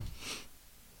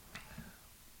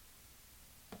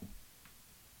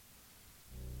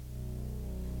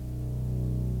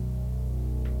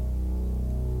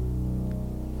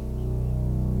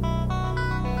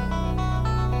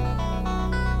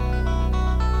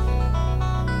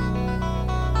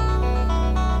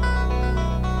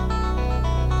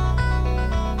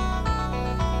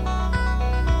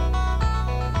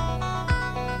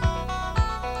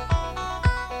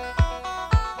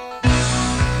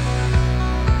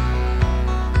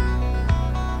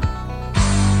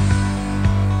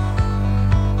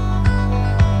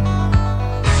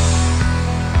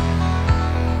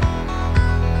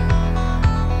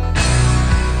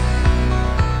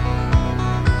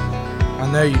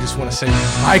know you just want to say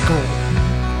Michael.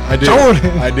 I do.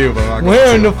 Jordan. I do, but I'm not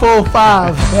Wearing gonna the full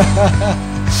 5.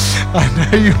 I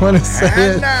know you want to say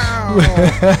and it. now,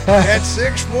 at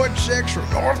 6'6" from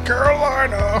North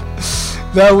Carolina.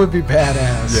 That would be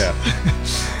badass.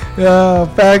 Yeah.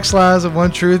 Facts, Lies, and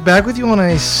One Truth. Back with you on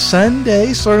a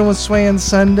Sunday, starting with Swan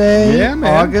Sunday. Yeah,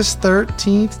 man. August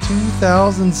 13th,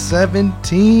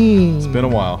 2017. It's been a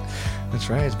while. That's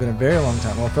right. It's been a very long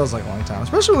time. Well, it feels like a long time,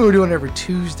 especially when we were doing it every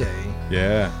Tuesday.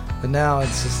 Yeah. But now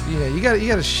it's just, you got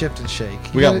to shift and shake.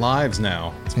 We got lives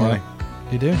now. It's funny.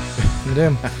 You do. You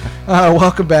do.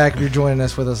 Welcome back. If you're joining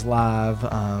us with us live,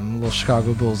 a little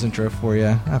Chicago Bulls intro for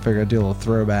you. I figured I'd do a little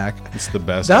throwback. It's the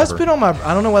best That's ever. been on my,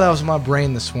 I don't know why that was in my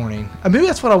brain this morning. Maybe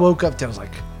that's what I woke up to. I was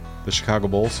like, The Chicago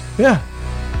Bulls? yeah.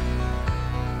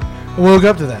 I woke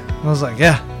up to that. I was like,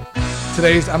 yeah.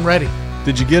 I'm ready.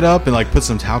 Did you get up and like put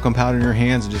some talcum powder in your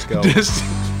hands and just go,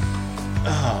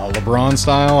 LeBron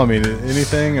style? I mean,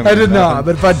 anything? I did not,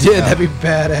 but if I did, that'd be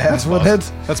badass.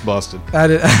 That's busted. I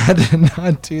did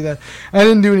not do that. I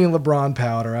didn't do any LeBron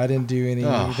powder. I didn't do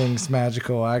anything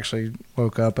magical. I actually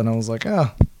woke up and I was like,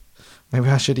 oh, maybe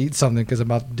I should eat something because I'm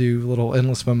about to do a little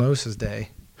Endless Mimosas Day.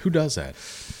 Who does that?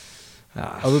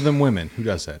 Other than women, who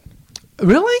does that?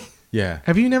 Really? Yeah.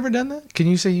 Have you never done that? Can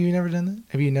you say you never done that?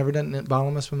 Have you never done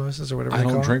bottomless mimosas or whatever I they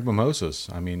call don't drink it? mimosas.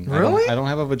 I mean, Really? I don't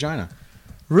have a vagina.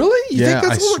 Really? You think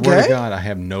that's a little swear gay? to God, I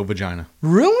have no vagina.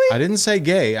 Really? I didn't say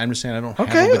gay. I'm just saying I don't have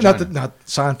a Okay, vagina. not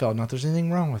Seinfeld. Not there's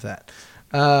anything wrong with that.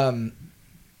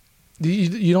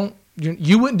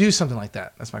 You wouldn't do something like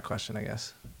that. That's my question, I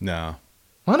guess. No.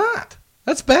 Why not?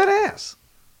 That's badass.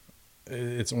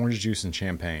 It's orange juice and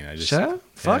champagne. I just Shut up.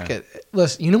 Fuck yeah. it.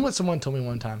 Listen, you know what someone told me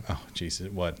one time? Oh,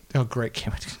 jeez. What? Oh, great.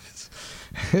 Can't wait to do this.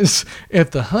 Is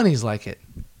if the honeys like it,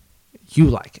 you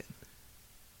like it.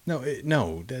 No, that's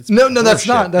No, that's horseshit.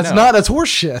 not. That's No. not. That's horse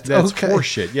shit. That's okay.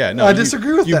 horseshit. Yeah, no, I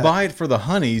disagree with you that. You buy it for the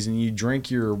honeys and you drink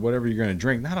your whatever you're going to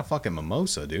drink, not a fucking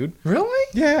mimosa, dude. Really?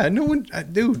 Yeah, no one,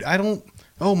 dude. I don't.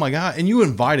 Oh my God! And you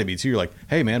invited me too. You're like,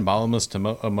 hey man, bottomless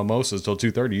mimosas till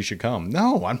 2:30. You should come.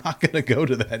 No, I'm not going to go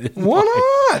to that. Why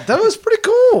not? That was pretty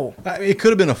cool. I mean, it could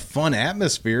have been a fun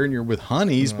atmosphere, and you're with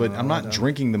honeys, but I'm not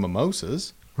drinking the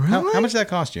mimosas. Really? How much did that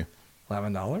cost you?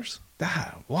 $11.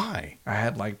 Why? I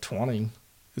had like 20.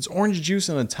 It's orange juice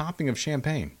and a topping of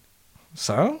champagne.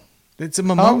 So? It's a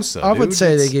mimosa. I would dude.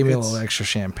 say they gave me a little extra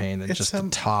champagne than it's just a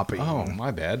topping. Oh,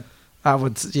 my bad. I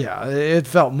would, yeah. It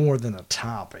felt more than a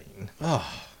topping. Oh,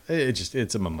 it's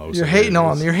a mimosa. You're hating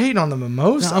on the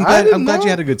mimosa. No, I'm glad you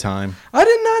had a good time. I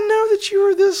did not know that you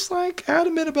were this like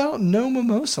adamant about no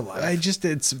mimosa life.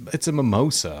 It's a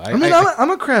mimosa.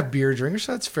 I'm a craft beer drinker,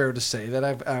 so that's fair to say that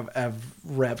I've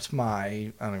repped my.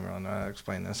 I don't even really know how to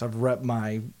explain this. I've repped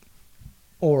my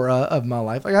aura of my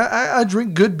life. Like I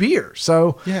drink good beer,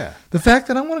 so yeah. The fact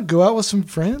that I want to go out with some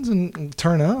friends and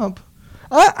turn up,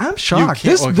 I'm shocked.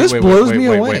 This wait, blows me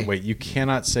away. Wait! You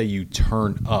cannot say you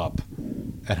turn up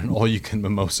at an all-you-can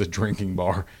mimosa drinking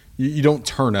bar. You don't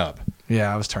turn up.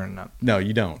 Yeah, I was turning up. No,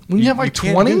 you don't. When you have like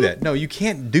 20? Can't do that. No, you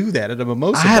can't do that at a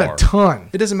mimosa bar. I had a ton.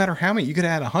 It doesn't matter how many. You could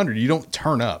have had 100. You don't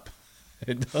turn up.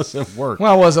 It doesn't work.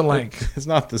 Well, I wasn't like it's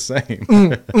not the same.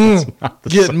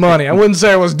 Getting money. I wouldn't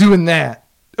say I was doing that.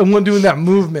 I wasn't doing that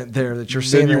movement there that you're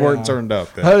seeing. Then you right weren't now. turned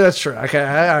up. Then. Oh, that's true. Okay,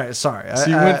 all right. Sorry. So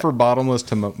you went for bottomless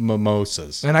to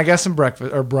mimosas, and I got some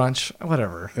breakfast or brunch,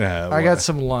 whatever. Yeah, I got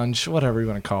some lunch, whatever you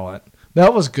want to call it.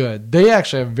 That was good. They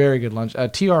actually have very good lunch.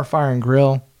 TR Fire and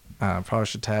Grill. Probably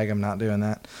should tag. I'm not doing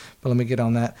that, but let me get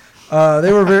on that.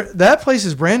 They were that place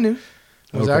is brand new.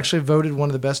 It was actually voted one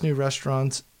of the best new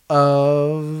restaurants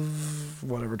of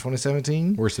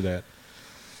 2017. Where's it at?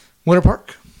 Winter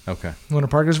Park. Okay. Winter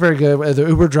Park is very good. The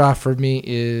Uber drive for me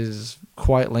is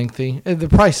quite lengthy. The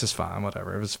price is fine.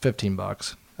 Whatever. It was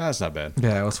 $15. That's not bad.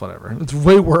 Yeah, it's whatever. It's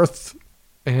way worth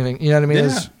anything. You know what I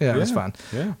mean? Yeah. It's fine.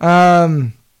 Yeah.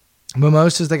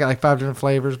 Mimosas, they got like 5 different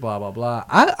flavors. Blah blah blah.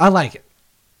 I like it.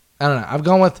 I don't know.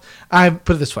 I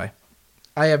put it this way.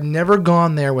 I have never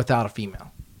gone there without a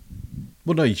female.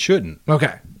 Well, no, you shouldn't.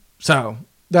 Okay. So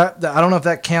that I don't know if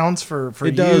that counts for it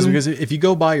you. does, because if you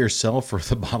go by yourself for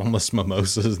the bottomless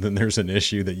mimosas, then there's an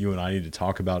issue that you and I need to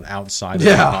talk about outside of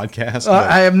the podcast.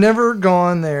 I have never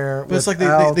gone there. But it's like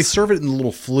they serve it in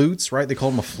little flutes, right? They call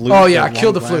them a flute. Oh yeah, I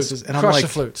killed the flutes. And Crush I'm like, the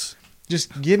flutes.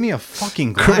 Just give me a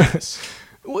fucking glass.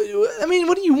 I mean,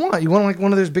 what do you want? You want like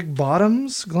one of those big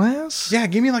bottoms glass? Yeah,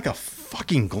 give me like a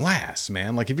fucking glass,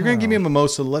 man. Like if you're gonna give me a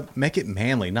mimosa, make it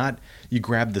manly. Not you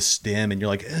grab the stem and you're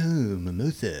like, oh,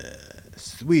 mimosa,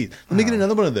 sweet. Let me get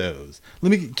another one of those.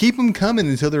 Let me keep them coming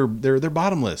until they're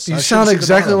bottomless. You sound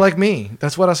exactly like me.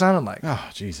 That's what I sounded like. Oh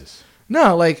Jesus.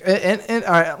 No, like, and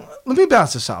all right, let me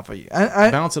bounce this off of you.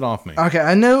 Bounce it off me. Okay,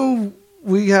 I know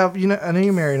we have, I know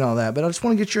you're married and all that, but I just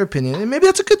want to get your opinion. And maybe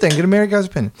that's a good thing, get a married guy's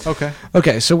opinion. Okay.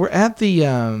 Okay, so we're at the,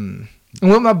 I'm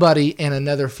with my buddy and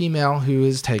another female who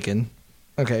is taken.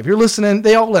 Okay, if you're listening,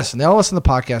 they all listen. They all listen to the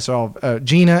podcast. They're all,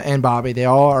 Gina and Bobby, they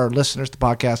all are listeners to the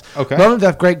podcast. Okay. Love them to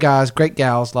death, great guys, great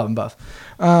gals, love them both.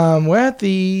 We're at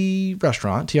the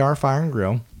restaurant, TR Fire and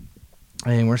Grill,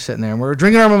 and we're sitting there and we're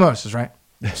drinking our mimosas, right?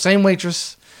 Same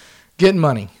waitress, getting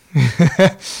money.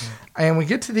 And we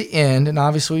get to the end, and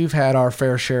obviously we've had our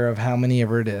fair share of how many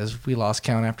ever it is. We lost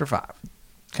count after 5.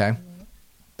 Okay?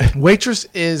 Waitress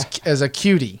is a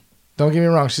cutie. Don't get me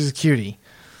wrong, she's a cutie.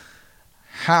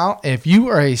 If you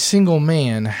are a single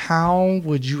man, how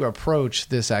would you approach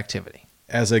this activity?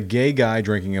 As a gay guy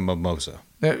drinking a mimosa.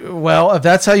 Well, if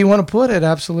that's how you want to put it,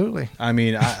 absolutely. I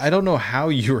mean, I don't know how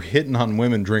you're hitting on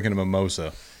women drinking a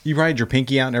mimosa. You ride your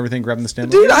pinky out and everything, grabbing the stem.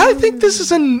 Dude, I think this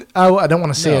is I don't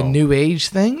want to say a No. new age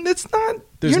thing. That's not.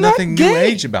 There's you're nothing not new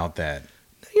gay. age about that.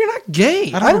 You're not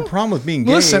gay. I don't have a problem with being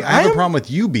gay. Listen, I have a problem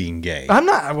with you being gay. I'm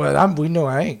not. Well, we know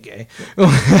I ain't gay. But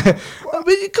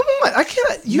come on, I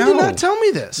can't. You did No. not tell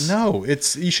me this. No,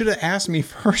 you should have asked me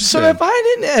first. So then.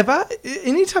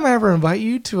 anytime I ever invite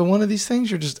you to one of these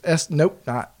things, you're just nope,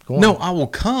 not going. No, I will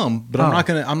come, but Oh.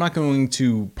 I'm not going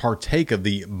to partake of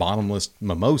the bottomless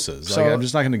mimosas. So I'm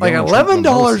just not going to go. like and drink $11,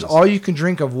 mimosas. all you can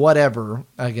drink of whatever.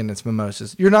 Again, it's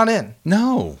mimosas. You're not in.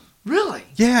 No. Really?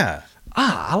 Yeah.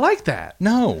 I like that.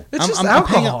 No. It's just I'm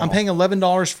paying alcohol. I'm paying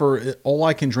 $11 for all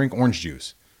I can drink orange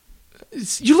juice.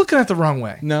 You're looking at it the wrong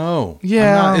way. No.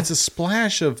 Yeah. I'm not. It's a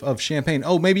splash of champagne.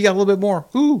 Oh, maybe you got a little bit more.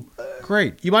 Ooh,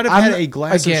 great. You might have had a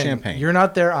glass of champagne. You're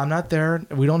not there. I'm not there.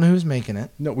 We don't know who's making it.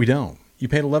 No, we don't. You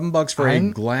paid $11 for a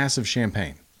glass of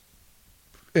champagne.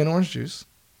 In orange juice.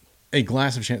 A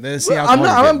glass of champagne. That's the Well, alcohol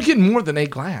you're I'm getting. getting more than a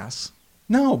glass.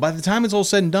 No, by the time it's all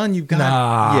said and done, you've got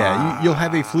Nah. you'll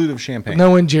have a flute of champagne.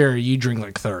 Knowing Jerry, you drink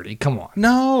like 30. Come on.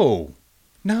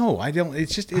 No, I don't.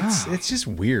 It's just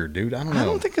weird, dude. I don't know. I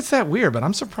don't think it's that weird, but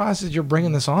I'm surprised that you're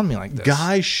bringing this on me like this.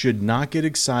 Guys should not get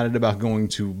excited about going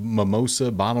to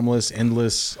mimosa, bottomless,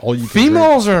 endless, all you can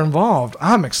Females are involved.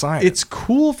 I'm excited. drink. It's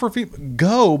cool for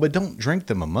go, but don't drink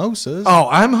the mimosas. Oh,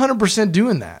 I'm 100%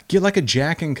 doing that. Get like a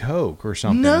Jack and Coke or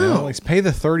something. No. You know? Like pay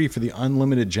the $30 for the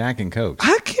unlimited Jack and Coke.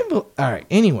 I can't believe. All right.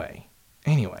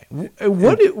 Anyway,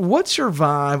 what's your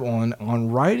vibe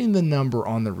on writing the number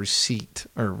on the receipt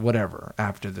or whatever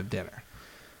after the dinner?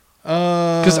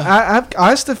 Because I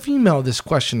asked the female this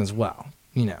question as well.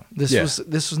 This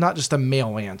was not just a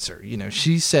male answer.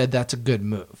 She said that's a good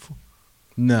move.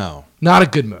 No, Not a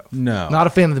good move. No. Not a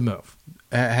fan of the move.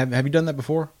 have you done that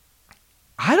before?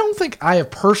 I don't think I have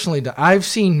personally done. I've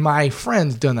seen my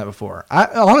friends done that before.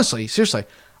 Honestly, seriously,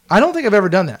 I don't think I've ever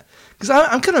done that because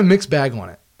I'm kind of a mixed bag on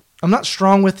it. I'm not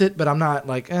strong with it, but I'm not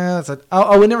like,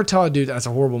 I would never tell a dude that's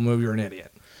a horrible move. You're an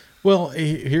idiot. Well,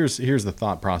 here's the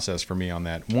thought process for me on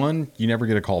that. One, you never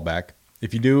get a call back.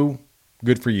 If you do,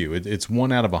 good for you. It's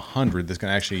 1 out of 100 that's going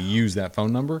to actually use that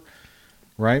phone number,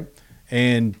 right?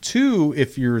 And 2,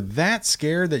 if you're that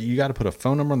scared that you got to put a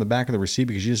phone number on the back of the receipt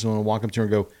because you just want to walk up to her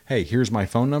and go, "Hey, here's my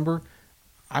phone number,"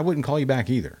 I wouldn't call you back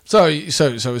either. So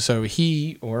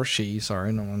he or she,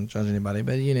 sorry, no one judge anybody,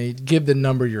 but you give the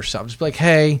number yourself. Just be like,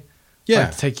 hey, I'd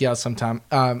like to take you out sometime.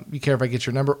 You care if I get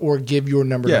your number, or give your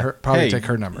number to her? Probably take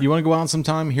her number. You want to go out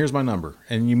sometime? Here's my number,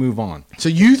 and you move on. So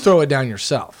you throw it down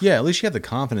yourself. Yeah, at least you have the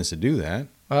confidence to do that.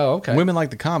 Oh, okay. Women like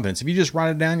the confidence. If you just write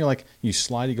it down, you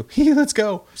slide, you go, "Hey, let's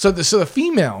go." So the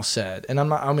female said, and I'm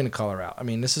going to call her out. I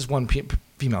mean, this is one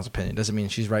female's opinion. Doesn't mean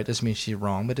she's right. Doesn't mean she's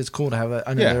wrong. But it's cool to have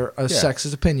another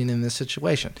sexist opinion in this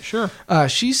situation. Sure.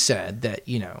 She said that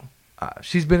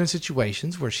she's been in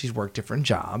situations where she's worked different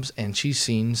jobs and she's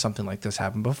seen something like this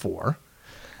happen before,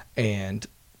 and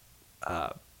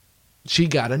she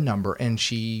got a number and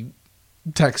she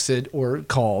texted or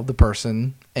called the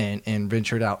person and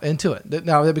ventured out into it.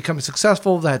 Now they become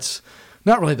successful. That's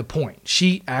not really the point.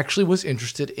 She actually was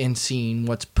interested in seeing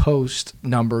what's post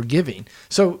number giving.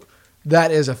 So that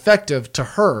is effective to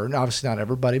her. And obviously not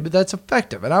everybody, but that's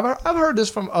effective. And I've heard this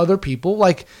from other people.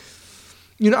 Like,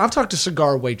 I've talked to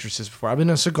cigar waitresses before. I've been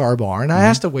in a cigar bar, and I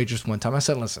asked a waitress one time, I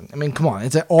said, listen, I mean, come on,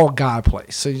 it's an all-guy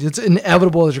place. So it's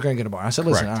inevitable that you're going to get a bar. I said,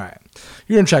 listen, Correct. all right,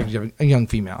 you're in fact a young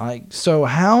female. So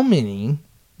how many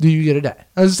do you get a day?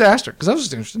 I just asked her because I was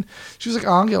just interested. She was like,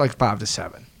 I'll get like 5 to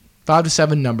 7. 5 to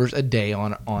 7 numbers a day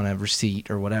on a receipt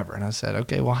or whatever. And I said,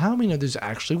 okay, well, how many of those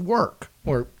actually work?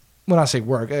 Or when I say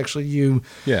work, actually you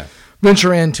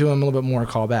venture into them a little bit more,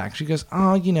 call back. She goes,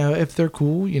 if they're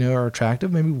cool, or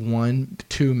attractive, maybe 1,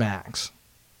 2 max.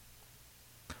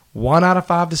 1 out of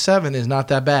 5 to 7 is not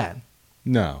that bad.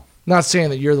 No. Not saying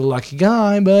that you're the lucky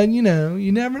guy, but you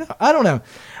never know. I don't know.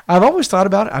 I've always thought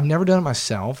about it. I've never done it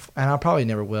myself, and I probably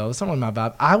never will. It's not really my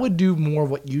vibe. I would do more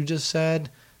what you just said.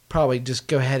 Probably just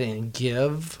go ahead and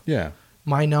give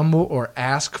my number or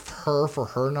ask her for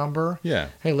her number. Yeah.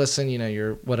 Hey, listen,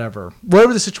 you're whatever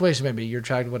the situation may be. You're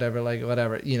attracted, whatever.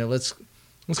 Let's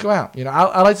go out.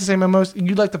 I like to say mimosas.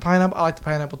 You like the pineapple. I like the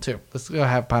pineapple too. Let's go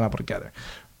have pineapple together.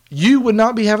 You would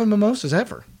not be having mimosas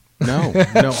ever. No,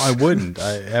 I wouldn't.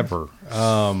 Ever.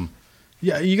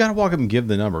 Yeah, you got to walk up and give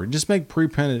the number. Just make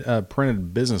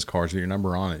printed business cards with your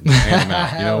number on it. And just hand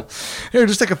them out. Here,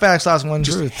 just take a fax last one.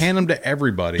 Just truth. hand them to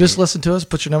everybody. Just listen to us.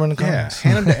 Put your number in the comments.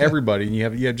 Yeah, hand them to everybody, and you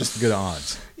have just good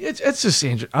odds. It's just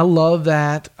interesting. I love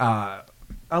that. I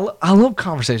love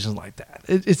conversations like that.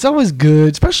 It's always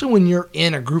good, especially when you're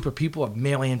in a group of people of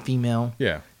male and female.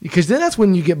 Yeah. Because then that's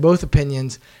when you get both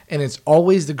opinions, and it's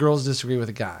always the girls disagree with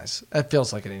the guys. That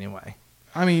feels like it anyway.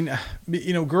 I mean,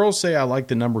 girls say I like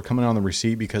the number coming on the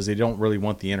receipt because they don't really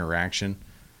want the interaction.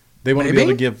 They want to be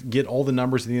able to get all the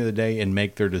numbers at the end of the day and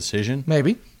make their decision.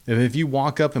 Maybe. If you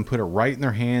walk up and put it right in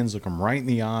their hands, look them right in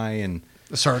the eye, and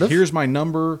assertive. Here's my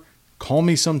number. Call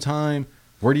me sometime.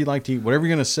 Where do you like to eat? Whatever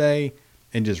you're going to say,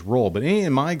 and just roll. But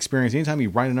in my experience, anytime you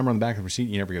write a number on the back of the receipt,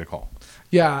 you never get a call.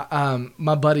 Yeah,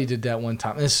 my buddy did that one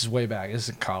time. This is way back. This is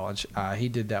in college. He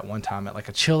did that one time at like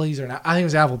a Chili's I think it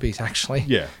was Applebee's actually.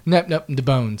 Yeah. Nope, the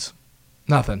bones.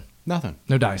 Nothing.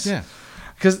 No dice. Yeah.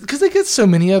 Because they get so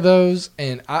many of those.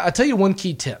 And I tell you one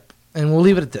key tip, and we'll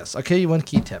leave it at this. I'll tell you one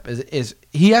key tip is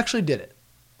he actually did it.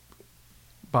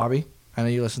 Bobby, I know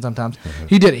you listen sometimes.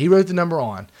 He did it. He wrote the number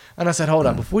on. And I said, hold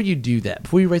up, before you do that,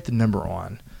 before you write the number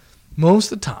on,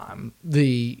 most of the time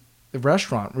the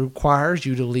restaurant requires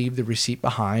you to leave the receipt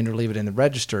behind or leave it in the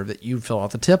register that you fill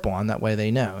out the tip on. That way they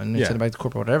know. And send it back to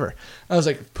corporate, whatever. I was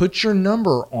like, put your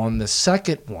number on the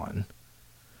second one.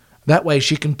 That way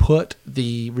she can put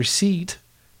the receipt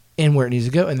in where it needs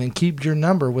to go and then keep your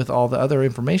number with all the other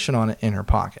information on it in her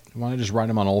pocket. Why not just write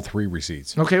them on all 3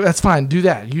 receipts? Okay, that's fine. Do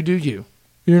that. You do you.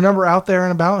 Your number out there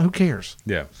and about, who cares?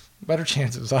 Yeah. Better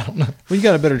chances. I don't know. Well, you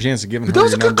got a better chance of giving her your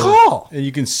number. That was a good call. And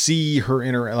you can see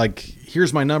her like,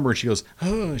 here's my number. And she goes,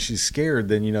 oh, she's scared.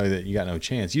 Then you know that you got no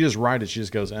chance. You just write it. She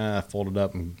just goes, fold it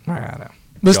up. And I know.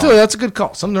 But still, that's a good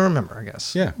call. Something to remember, I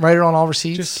guess. Yeah. Write it on all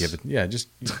receipts. Just give it. Yeah, just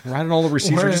write it on all the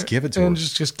receipts or just give it to her. And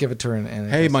just give it to her. And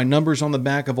hey, my number's on the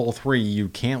back of all 3. You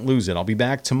can't lose it. I'll be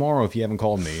back tomorrow if you haven't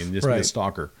called me. And just be a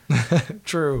stalker.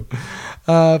 True.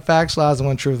 Facts, lies, and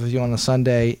one truth with you on a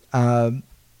Sunday.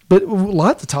 But a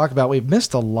lot to talk about. We've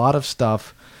missed a lot of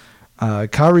stuff.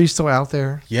 Kyrie's still out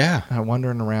there. Yeah.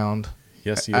 Wandering around.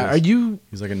 Yes, he is.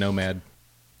 He's like a nomad.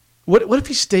 What if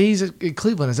he stays at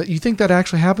Cleveland? You think that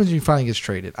actually happens and he finally gets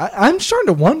traded? I'm starting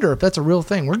to wonder if that's a real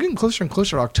thing. We're getting closer and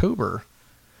closer to October.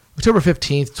 October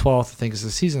 15th, 12th, I think, is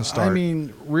the season start. I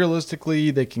mean,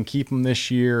 realistically, they can keep him this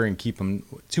year and keep him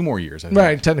 2 more years, I think.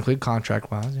 Right, technically,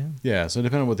 contract-wise, yeah. Yeah, so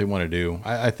depending on what they want to do.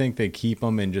 I think they keep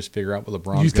him and just figure out what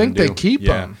LeBron's going to do. You think they keep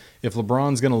him? If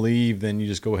LeBron's going to leave, then you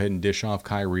just go ahead and dish off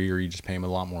Kyrie, or you just pay him a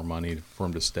lot more money for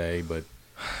him to stay. But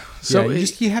so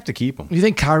you have to keep him. You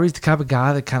think Kyrie's the type of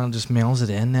guy that kind of just mails it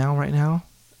in right now?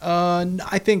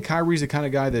 I think Kyrie's the kind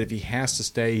of guy that if he has to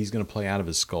stay, he's going to play out of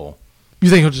his skull. You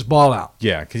think he'll just ball out?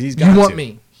 Yeah, because he's got to. You want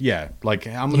me? Yeah, like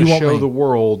I'm going to show the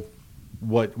world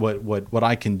what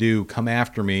I can do. Come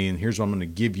after me, and here's what I'm going to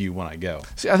give you when I go.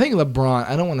 See, I think LeBron.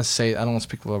 I don't want to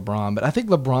speak for LeBron, but I think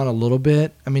LeBron a little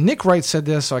bit. I mean, Nick Wright said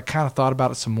this, so I kind of thought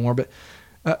about it some more. But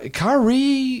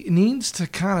Kyrie needs to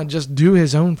kind of just do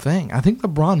his own thing. I think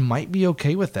LeBron might be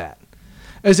okay with that.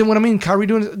 As in, what I mean, Kyrie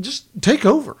doing it, just take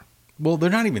over. Well,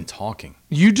 they're not even talking.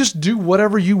 You just do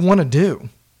whatever you want to do.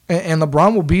 And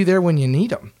LeBron will be there when you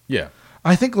need him. Yeah.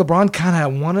 I think LeBron kind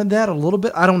of wanted that a little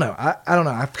bit. I don't know. I don't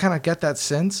know. I kind of get that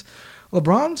sense.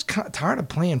 LeBron's tired of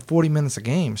playing 40 minutes a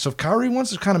game. So if Kyrie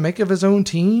wants to kind of make of his own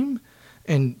team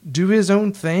and do his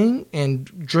own thing and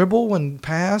dribble and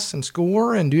pass and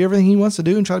score and do everything he wants to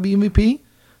do and try to be MVP,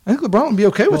 I think LeBron would be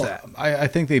okay with that. I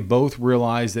think they both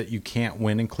realize that you can't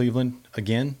win in Cleveland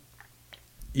again.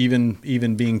 Even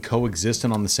being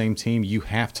coexistent on the same team, you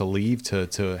have to leave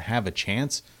to have a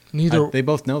chance. They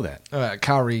both know that.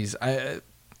 Kyrie's,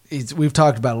 we've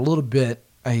talked about it a little bit.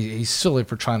 He's silly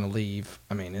for trying to leave.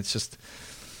 I mean, it's just,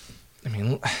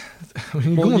 you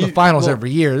go to the finals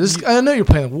every year. I know you're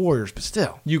playing the Warriors, but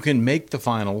still. You can make the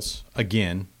finals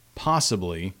again,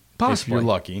 possibly. If you're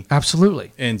lucky.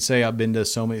 Absolutely. And say I've been to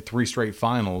 3 straight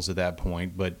finals at that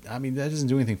point, but I mean, that doesn't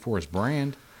do anything for his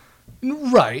brand.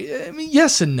 Right. I mean,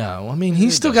 yes and no. I mean,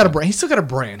 he's still got a brand. He's still got a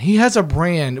brand. He has a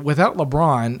brand. Without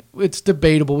LeBron, it's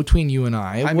debatable between you and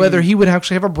I whether he would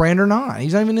actually have a brand or not.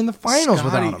 He's not even in the finals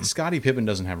without him. Scottie Pippen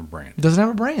doesn't have a brand. Doesn't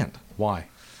have a brand. Why?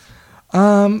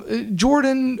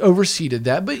 Jordan overseeded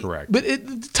that, but Correct. But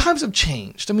times have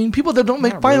changed. I mean, people that don't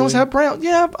make finals have brands.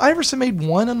 Yeah, Iverson made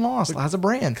one and lost. Has a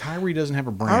brand. Kyrie doesn't have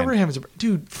a brand. Kyrie has a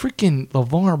dude. Freaking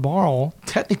LeVar Ball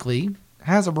technically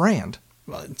has a brand.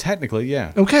 Well, technically,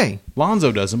 yeah. Okay.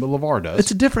 Lonzo doesn't, but LeVar does.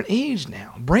 It's a different age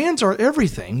now. Brands are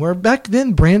everything. Where back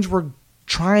then, brands were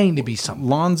trying to be something.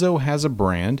 Lonzo has a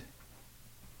brand.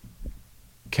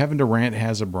 Kevin Durant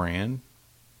has a brand.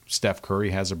 Steph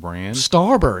Curry has a brand.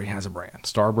 Starbury has a brand.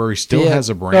 Starbury still has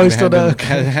a brand. No, he still does.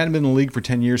 Hadn't been in the league for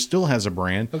 10 years, still has a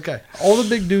brand. Okay. All the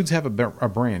big dudes have a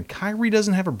brand. Kyrie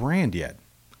doesn't have a brand yet.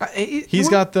 I've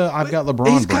got LeBron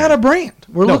He's got a brand.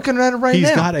 We're looking at it right now.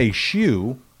 He's got a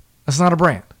shoe. That's not a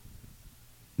brand.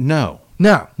 No,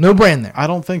 no brand there. I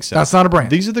don't think so. That's not a brand.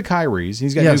 These are the Kyries.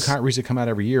 He's got new Kyries that come out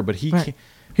every year, but he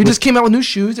just came out with new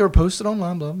shoes. They were posted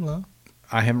online, blah, blah.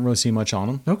 I haven't really seen much on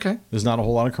them. Okay. There's not a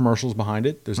whole lot of commercials behind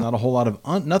it. There's not a whole lot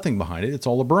of nothing behind it. It's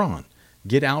all LeBron.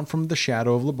 Get out from the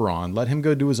shadow of LeBron. Let him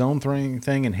go do his own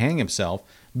thing and hang himself.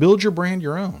 Build your brand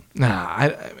your own. Nah,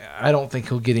 I don't think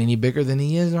he'll get any bigger than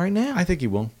he is right now. I think he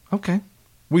will. Okay.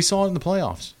 We saw it in the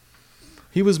playoffs.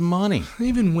 He was money.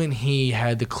 Even when he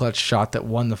had the clutch shot that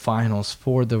won the finals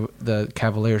for the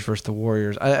Cavaliers versus the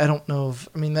Warriors, I don't know if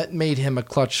that made him a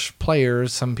clutch player in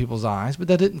some people's eyes, but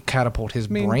that didn't catapult his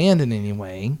brand in any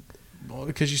way. Well,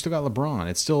 because you still got LeBron.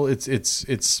 It's still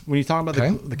it's when you talk about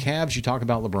the Cavs, you talk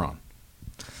about LeBron.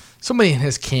 Somebody in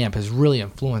his camp has really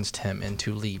influenced him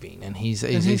into leaving, and he's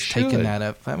taken that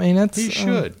up. He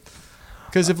should.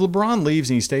 Because if LeBron leaves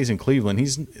and he stays in Cleveland,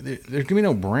 there's going to be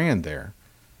no brand there.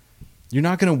 You're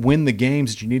not going to win the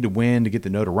games that you need to win to get the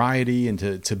notoriety and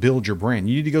to build your brand.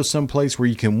 You need to go someplace where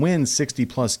you can win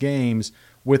 60-plus games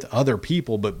with other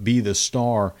people but be the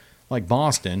star, like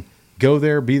Boston. Go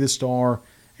there, be the star,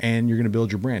 and you're going to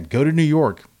build your brand. Go to New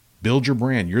York, build your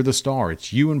brand. You're the star.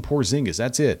 It's you and Porzingis.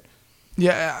 That's it.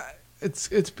 Yeah,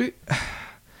 it's.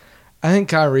 I think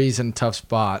Kyrie's in a tough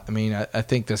spot. I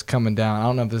think this coming down. I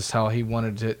don't know if this is how he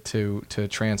wanted it to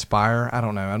transpire. I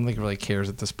don't know. I don't think he really cares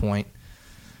at this point.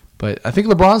 But I think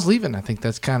LeBron's leaving. I think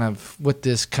that's kind of what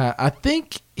this I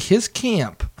think his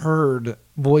camp heard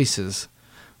voices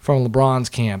from LeBron's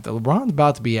camp that LeBron's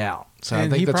about to be out. So I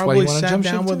think that's why he wanted to jump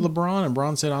down with LeBron, and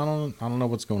LeBron said, "I don't know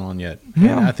what's going on yet."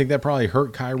 Yeah. And I think that probably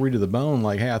hurt Kyrie to the bone.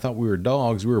 Like, hey, I thought we were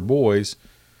dogs, we were boys,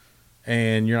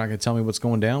 and you're not going to tell me what's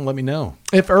going down. Let me know.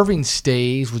 If Irving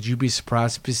stays, would you be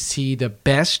surprised to see the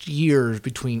best years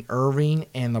between Irving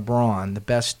and LeBron, the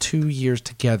best 2 years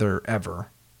together ever?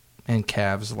 And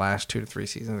Cavs' last 2 to 3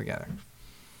 seasons together.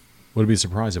 Would it be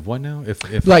surprised if what now?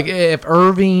 If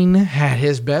Irving had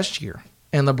his best year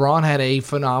and LeBron had a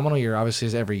phenomenal year,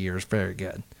 obviously every year is very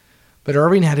good, but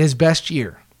Irving had his best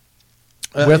year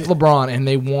with LeBron and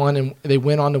they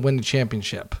went on to win the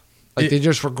championship. They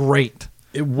just were great.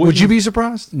 Would you be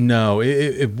surprised? No,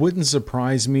 it wouldn't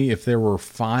surprise me if there were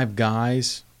 5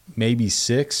 guys, maybe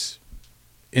 6,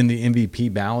 in the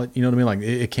MVP ballot. You know what I mean? Like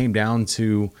it came down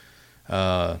to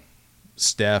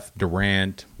Steph,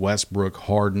 Durant, Westbrook,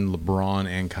 Harden, LeBron,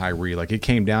 and Kyrie. Like it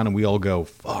came down and we all go,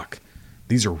 fuck,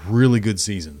 these are really good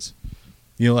seasons.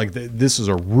 This is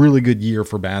a really good year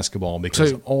for basketball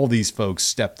because all these folks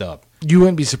stepped up. You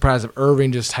wouldn't be surprised if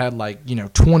Irving just had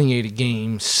 28 a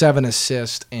game, 7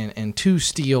 assists, and 2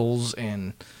 steals,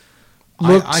 and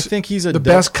I think he's the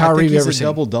best Kyrie we've ever seen.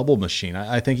 Double-double machine.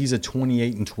 I think he's a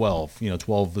 28 and 12.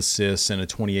 12 assists and a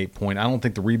 28-point. I don't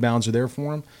think the rebounds are there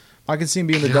for him. I can see him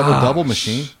being the double-double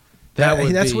machine.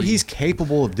 That's what he's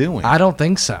capable of doing. I don't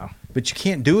think so. But you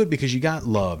can't do it because you got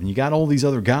Love and you got all these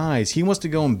other guys. He wants to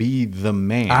go and be the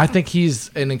man. I think he's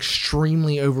an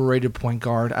extremely overrated point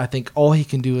guard. I think all he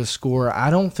can do is score. I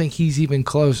don't think he's even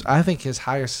close. I think his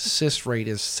highest assist rate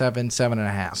is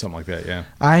 7.5. Something like that, yeah.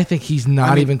 I think he's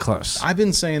not even close. I've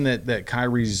been saying that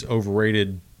Kyrie's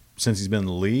overrated since he's been in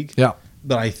the league. Yeah.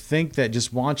 But I think that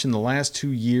just watching the last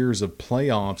 2 years of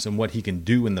playoffs and what he can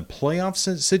do in the playoff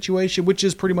situation, which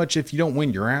is pretty much if you don't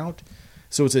win, you're out.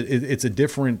 So it's a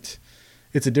different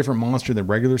monster than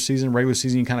regular season. Regular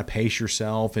season, you kind of pace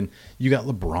yourself, and you got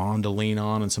LeBron to lean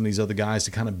on and some of these other guys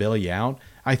to kind of bail you out.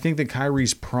 I think that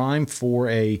Kyrie's prime for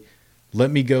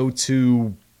let me go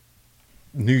to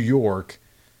New York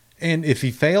And if he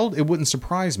failed, it wouldn't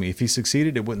surprise me. If he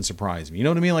succeeded, it wouldn't surprise me. You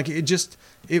know what I mean? Like it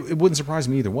wouldn't surprise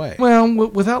me either way. Well,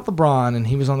 without LeBron and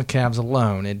he was on the Cavs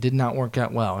alone, it did not work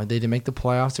out well. They didn't make the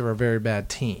playoffs. They were a very bad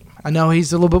team. I know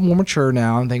he's a little bit more mature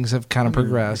now and things have kind of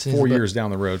progressed. 4 years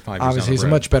down the road, 5 years down the road. Obviously, he's a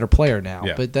much better player now.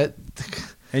 Yeah. But that.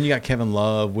 And you got Kevin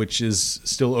Love, which is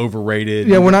still overrated.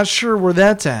 Yeah, we're not sure where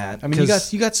that's at. I mean,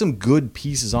 you got some good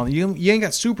pieces on. You ain't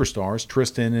got superstars.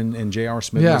 Tristan and J.R.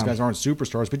 Smith, Yeah. those guys aren't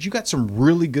superstars, but you got some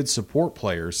really good support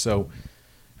players. So,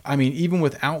 I mean, even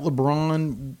without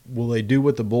LeBron, will they do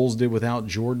what the Bulls did without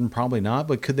Jordan? Probably not.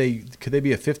 But could they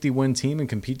be a 50-win team and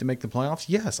compete to make the playoffs?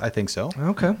 Yes, I think so.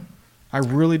 Okay. I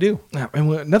really do. Yeah,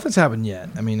 and nothing's happened yet.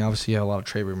 I mean, obviously, you have a lot of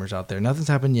trade rumors out there. Nothing's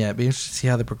happened yet. Be interested to see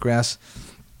how they progress.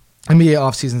 NBA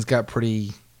offseason's got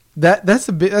pretty. That's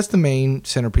the main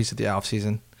centerpiece of the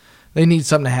offseason. They need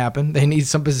something to happen. They need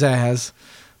some pizzazz.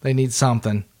 They need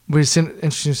something. But it's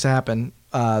interesting to happen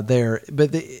there.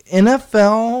 But the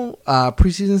NFL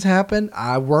preseason's happened.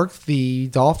 I worked the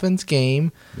Dolphins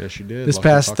game. Yes, you did. This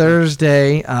past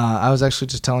Thursday. I was actually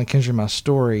just telling Kendra my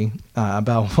story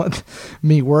about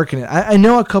me working it. I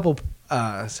know a couple,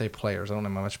 say players. I don't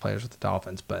know how much players with the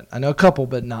Dolphins, but I know a couple,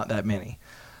 but not that many.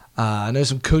 I know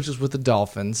some coaches with the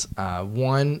Dolphins.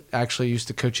 One actually used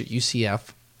to coach at UCF.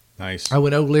 Nice.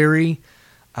 When O'Leary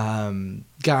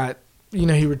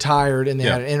he retired, and they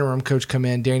had an interim coach come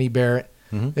in. Danny Barrett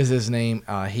is his name.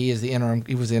 He was the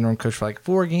interim coach for like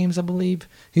 4 games, I believe.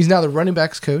 He's now the running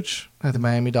backs coach at the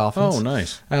Miami Dolphins. Oh,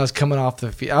 nice. I was coming off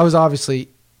the field. I was obviously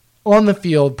on the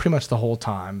field pretty much the whole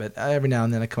time, but every now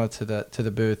and then I come up to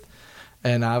the booth.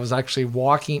 And I was actually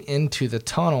walking into the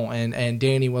tunnel, and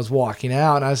Danny was walking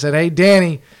out. And I said, "Hey,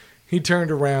 Danny." He turned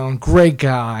around. Great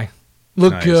guy.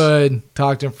 Looked good.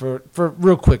 Talked to him for a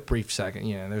real quick, brief second.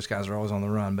 You know, those guys are always on the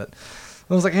run. But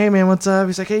I was like, "Hey, man, what's up?"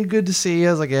 He's like, "Hey, good to see you."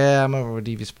 I was like, "Yeah, I'm over with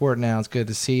DV Sport now. It's good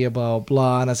to see you, blah, blah,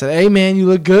 blah." And I said, "Hey, man, you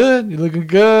look good. You're looking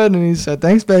good." And he said,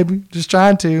 "Thanks, baby. Just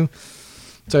trying to."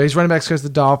 So he's running back coach of the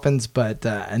Dolphins. But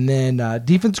and then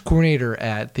defense coordinator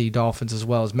at the Dolphins as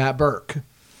well as Matt Burke.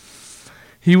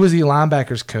 He was the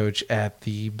linebackers coach at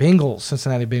the Bengals,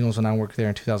 Cincinnati Bengals, when I worked there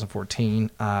in 2014.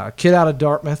 A kid out of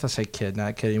Dartmouth. I say kid, not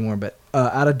a kid anymore, but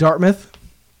out of Dartmouth.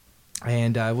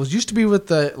 And used to be with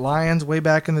the Lions way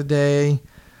back in the day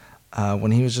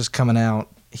when he was just coming out.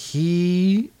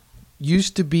 He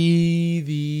used to be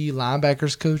the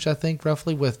linebackers coach, I think,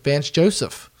 roughly, with Vance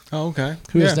Joseph. Oh, okay.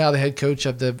 Who is now the head coach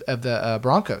of the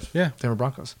Broncos. Yeah. Denver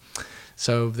Broncos.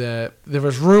 So there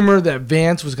was rumor that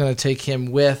Vance was going to take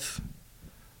him with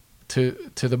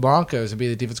to the Broncos and be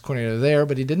the defense coordinator there,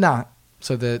 but he did not.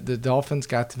 So the Dolphins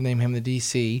got to name him the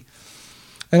DC.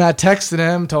 And I texted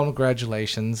him, told him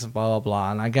congratulations, blah, blah,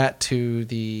 blah. And I got to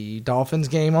the Dolphins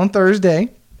game on Thursday,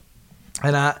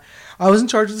 and I was in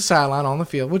charge of the sideline on the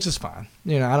field, which is fine.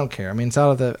 You know, I don't care. I mean, it's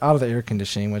out of the air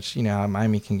conditioning, which, you know,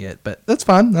 Miami can get. But that's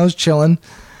fine. I was chilling.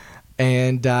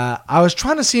 And I was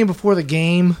trying to see him before the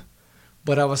game,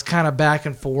 but I was kind of back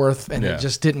and forth, and it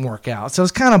just didn't work out. So I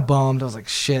was kind of bummed. I was like,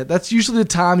 shit, that's usually the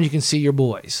time you can see your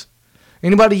boys.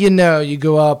 Anybody you know, you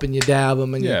go up and you dab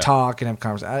them and you talk and have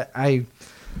conversation.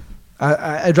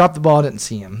 I dropped the ball, I didn't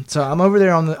see him. So I'm over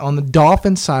there on the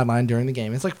Dolphins sideline during the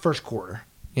game. It's like first quarter.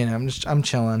 You know, I'm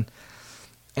chilling.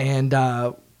 And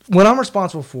what I'm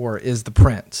responsible for is the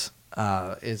prints.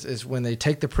 Is when they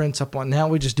take the prints up on. Now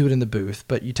we just do it in the booth,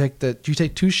 but you take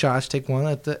 2 shots. Take one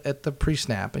at the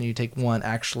pre-snap, and you take one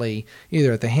actually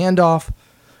either at the handoff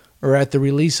or at the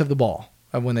release of the ball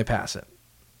when they pass it.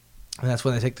 And that's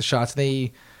when they take the shots.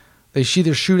 They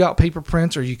either shoot out paper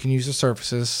prints or you can use the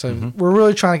surfaces. So we're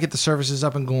really trying to get the surfaces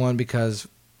up and going because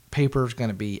paper is going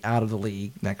to be out of the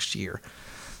league next year.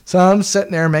 So I'm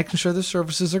sitting there making sure the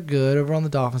surfaces are good over on the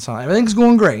Dolphins side. Everything's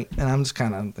going great, and I'm just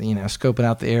kind of, scoping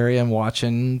out the area and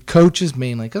watching coaches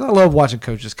mainly because I love watching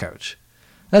coaches coach.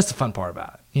 That's the fun part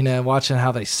about it, watching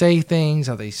how they say things,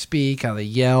 how they speak, how they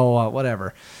yell,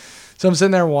 whatever. So I'm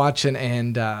sitting there watching,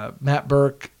 and Matt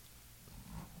Burke,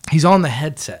 he's on the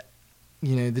headset.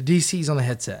 The DC's on the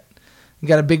headset. He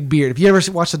got a big beard. If you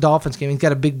ever watch the Dolphins game, he's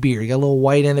got a big beard. He got a little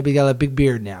white in it, but he got a big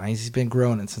beard now. He's been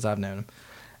growing it since I've known him.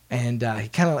 And he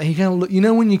kind of look,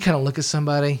 when you kind of look at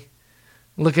somebody,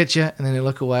 look at you, and then they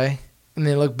look away, and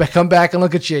then come back and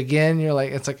look at you again. You're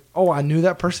like, it's like, oh, I knew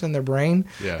that person in their brain.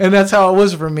 Yeah. And that's how it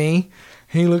was for me.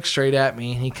 He looked straight at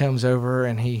me, and he comes over,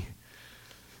 and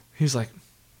he's like,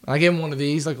 I gave him one of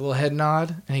these, like a little head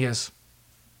nod, and he goes,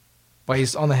 while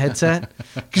he's on the headset,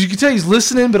 because you can tell he's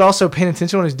listening, but also paying attention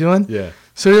to what he's doing. Yeah.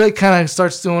 So he kind of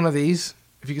starts doing one of these.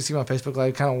 If you can see my Facebook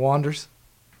Live, kind of wanders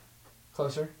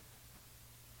closer.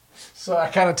 So I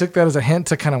kind of took that as a hint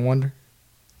to kind of wonder.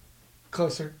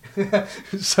 closer.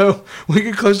 So we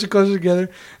get closer together,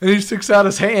 and he sticks out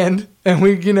his hand, and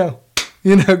we, go a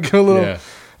little. Yeah.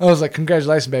 I was like,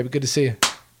 "Congratulations, baby, good to see you."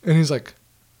 And he's like,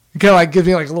 he kind of like gives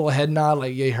me like a little head nod,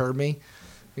 like, "Yeah, you heard me,"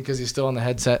 because he's still on the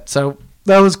headset. So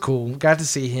that was cool. Got to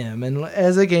see him, and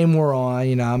as the game wore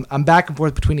on, I'm back and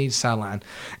forth between each sideline,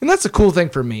 and that's a cool thing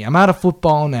for me. I'm out of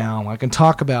football now. I can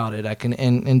talk about it. I can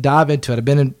and dive into it. I've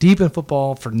been deep in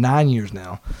football for 9 years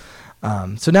now.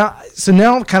 So now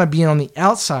I'm kind of being on the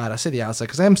outside. I say the outside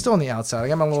because I am still on the outside. I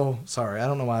got my little. Sorry, I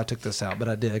don't know why I took this out, but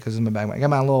I did because it's in my bag. I got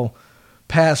my little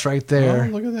pass right there. Oh,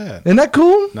 look at that! Isn't that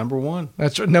cool? Number 1.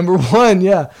 That's right, number 1.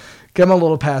 Yeah, got my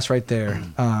little pass right there.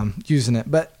 Using it,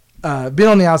 but being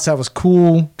on the outside was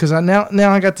cool because now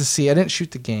I got to see. I didn't shoot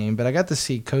the game, but I got to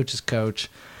see coach's coach.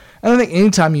 I don't think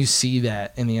anytime you see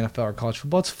that in the NFL or college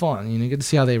football, it's fun. You get to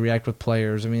see how they react with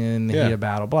players. I mean, in the heat of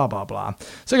battle, blah, blah, blah.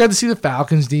 So I got to see the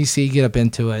Falcons DC get up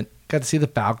into it. Got to see the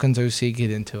Falcons OC get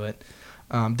into it.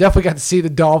 Definitely got to see the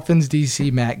Dolphins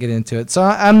DC Matt get into it. So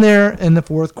I'm there in the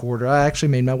fourth quarter. I actually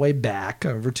made my way back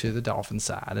over to the Dolphins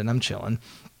side, and I'm chilling.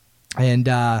 And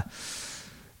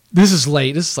this is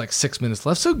late. This is like 6 minutes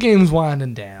left. So game's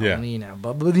winding down. Yeah.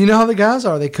 But you know how the guys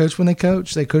are. They coach when they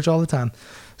coach. They coach all the time.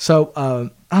 So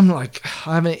I'm like,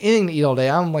 I haven't anything to eat all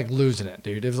day. I'm like losing it,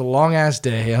 dude. It was a long ass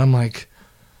day, and I'm like,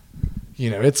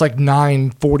 it's like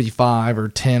 9:45 or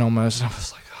 10 almost. And I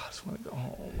was like, oh, I just want to go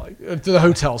home, like to the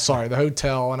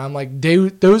hotel. And I'm like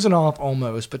dozing off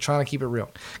almost, but trying to keep it real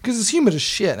because it's humid as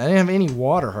shit. I didn't have any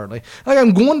water hardly. Like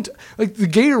I'm going to like the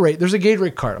Gatorade. There's a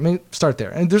Gatorade cart. I mean, start there.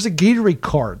 And there's a Gatorade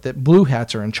cart that Blue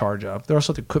Hats are in charge of. They're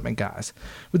also the equipment guys,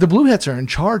 but the Blue Hats are in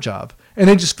charge of, and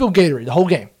they just fill Gatorade the whole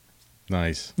game.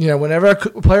 Nice. Whenever a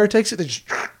player takes it, they just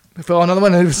fill another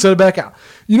one and they set it back out.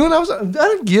 I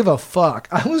didn't give a fuck.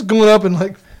 I was going up and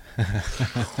like,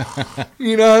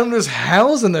 I'm just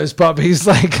housing those puppies.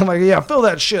 Like, I'm like, yeah, fill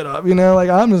that shit up. Like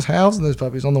I'm just housing those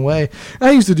puppies on the way.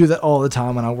 I used to do that all the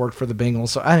time when I worked for the Bengals,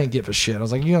 so I didn't give a shit. I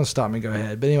was like, you're going to stop me, go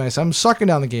ahead. But anyway, so I'm sucking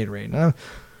down the Gatorade.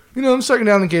 And I'm sucking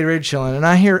down the Gatorade, chilling, and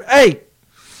I hear, hey,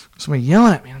 somebody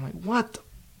yelling at me. I'm like, what the?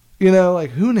 Like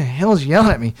who in the hell is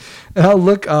yelling at me? And I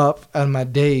look up at my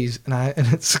days, and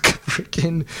it's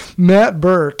freaking Matt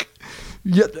Burke.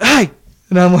 Yeah, hey,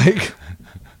 and I'm like,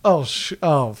 oh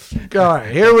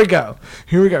God, here we go.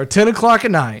 10:00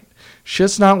 at night,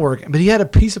 shit's not working. But he had a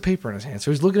piece of paper in his hand, so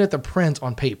he's looking at the prints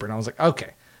on paper, and I was like,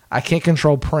 okay, I can't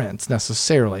control prints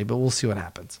necessarily, but we'll see what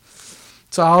happens.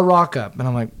 So I'll rock up, and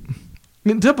I'm like,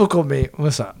 typical me.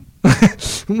 What's up?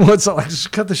 What's up? Like,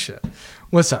 just cut the shit.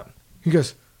 What's up? He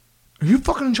goes, are you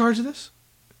fucking in charge of this?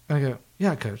 And I go,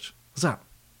 yeah, coach. What's up?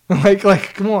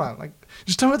 like, come on. Like,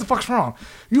 just tell me what the fuck's wrong.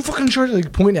 You fucking in charge of it?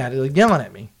 Like, pointing at it, like, yelling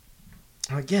at me.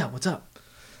 I'm like, yeah, what's up?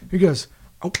 He goes,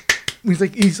 oh. He's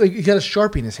like, he got a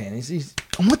Sharpie in his hand. He's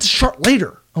I want the sharp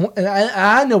later. And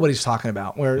I know what he's talking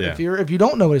about. Where if you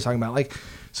don't know what he's talking about, like,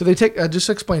 so they take, just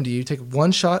to explain to you, take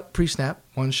one shot pre-snap,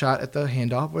 one shot at the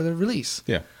handoff or the release.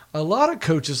 Yeah. A lot of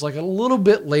coaches like a little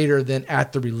bit later than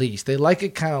at the release. They like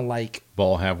it kind of like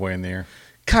ball halfway in the air.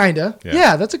 Kinda.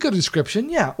 Yeah, that's a good description.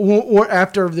 Yeah. Or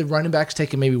after the running back's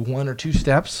taken maybe 1 or 2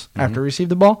 steps after receive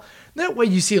the ball. That way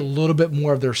you see a little bit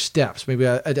more of their steps. Maybe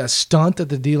a stunt that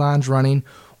the D-line's running.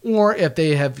 Or if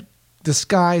they have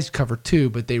disguised cover 2,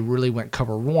 but they really went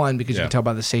cover 1 because you can tell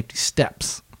by the safety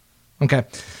steps. Okay.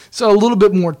 So a little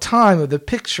bit more time of the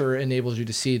picture enables you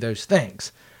to see those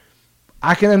things.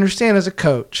 I can understand as a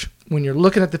coach when you're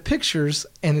looking at the pictures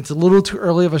and it's a little too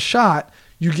early of a shot,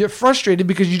 you get frustrated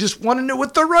because you just want to know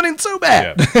what they're running so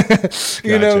bad.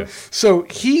 Yeah. So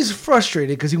he's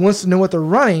frustrated because he wants to know what they're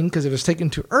running because it was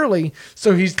taken too early.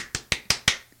 So he's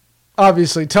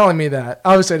obviously telling me that.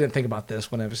 Obviously, I didn't think about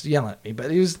this when I was yelling at me,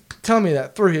 but he was telling me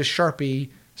that through his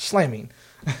Sharpie slamming.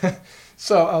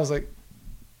 So I was like,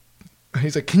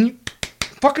 he's like, can you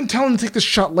fucking tell him to take this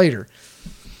shot later?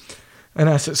 And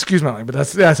I said, excuse my language, but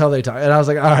that's how they talk. And I was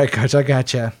like, all right, coach, I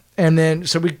gotcha. And then,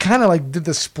 so we kind of like did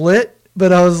the split,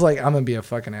 but I was like, I'm going to be a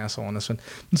fucking asshole on this one.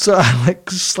 And so I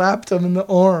like slapped him in the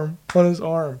arm, on his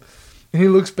arm. And he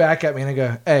looks back at me and I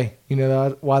go, hey, you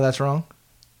know why that's wrong?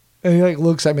 And he like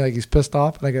looks at me like he's pissed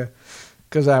off. And I go,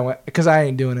 because I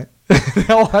ain't doing it. And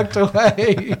I walked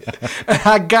away. And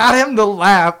I got him to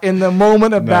laugh in the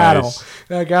moment of battle.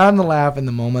 And I got him to laugh in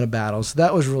the moment of battle. So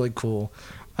that was really cool.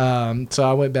 So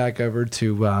I went back over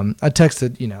to, I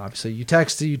texted, obviously you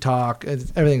text, you talk,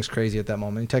 everything's crazy at that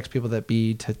moment. You text people that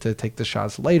be to take the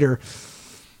shots later.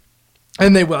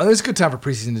 And they will. It's a good time for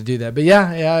preseason to do that. But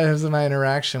yeah, it was my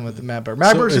interaction with Matt Burke.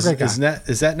 Matt Burke's a great guy.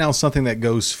 Is that now something that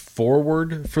goes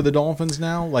forward for the Dolphins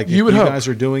now? Like if you guys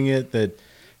are doing it that,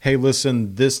 hey,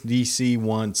 listen, this DC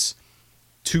wants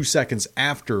 2 seconds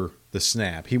after the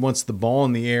snap. He wants the ball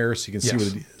in the air so you can see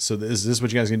Yes. so is this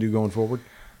what you guys going to do going forward?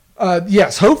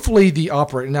 Yes, hopefully the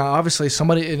operator. Now, obviously,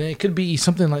 somebody, and it could be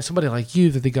something like somebody like you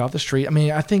that they got off the street. I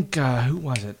mean, I think, who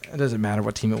was it? It doesn't matter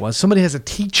what team it was. Somebody has a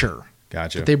teacher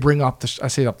Gotcha. that they bring off I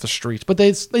say off the streets, but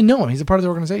they know him. He's a part of the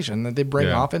organization that they bring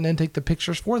Yeah. off and then take the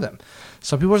pictures for them.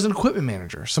 Some people as an equipment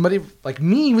manager. Somebody like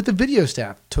me with the video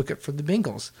staff took it for the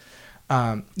Bengals.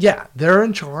 Yeah, they're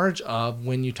in charge of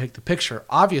when you take the picture.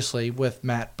 Obviously, with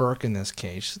Matt Burke in this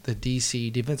case, the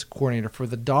DC defensive coordinator for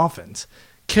the Dolphins,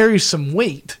 carries some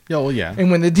weight. Oh, yeah. And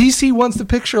when the DC wants the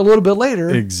picture a little bit later,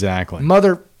 Exactly.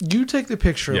 mother, you take the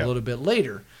picture Yeah. a little bit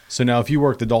later. So now if you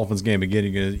work the Dolphins game again,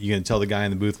 you're gonna tell the guy in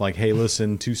the booth, like, hey,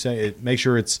 listen, make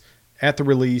sure it's at the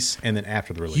release and then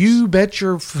after the release. You bet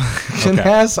your fucking Okay.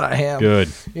 ass I am. Good.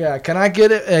 Yeah, can I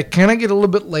get it? Can I get a little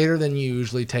bit later than you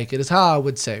usually take it? Is how I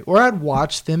would say. Or I'd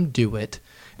watch them do it,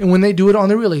 and when they do it on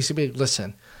the release, it'd be like,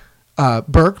 listen,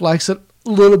 Burke likes it a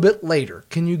little bit later.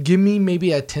 Can you give me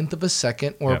maybe a tenth of a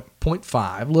second or Yep.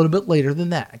 0.5, a little bit later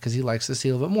than that, because he likes to see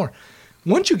a little bit more.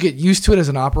 Once you get used to it as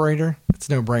an operator, it's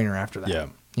no brainer after that. Yeah.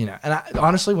 You know, and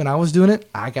honestly, when I was doing it,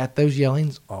 I got those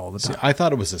yellings all the See, time. I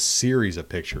thought it was a series of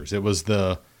pictures. It was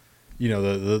the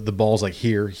balls like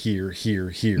here, here, here,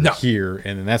 here, No. here,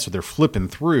 and then that's what they're flipping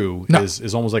through No.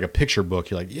 is almost like a picture book.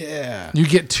 You're like, yeah. You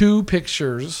get 2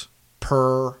 pictures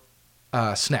per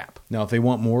snap. Now, if they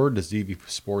want more, does DV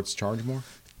Sports charge more?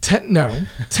 No.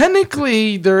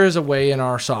 Technically, there is a way in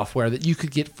our software that you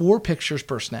could get 4 pictures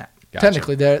per snap. Gotcha.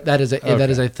 Technically, that is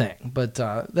Okay. a thing, but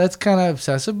that's kind of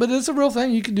excessive. But it's a real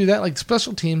thing. You can do that. Like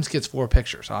special teams gets 4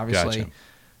 pictures. Obviously, Gotcha.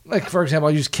 like for example,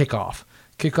 I'll use kickoff.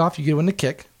 Kickoff, you get it when to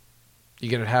kick. You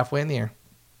get it halfway in the air.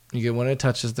 You get it when it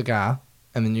touches the guy,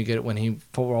 and then you get it when he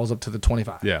rolls up to the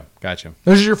 25. Yeah, gotcha.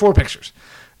 Those are your 4 pictures.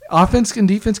 Offense and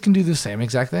defense can do the same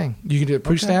exact thing. You can do it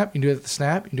pre-snap. You can do it at the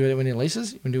snap. You can do it when it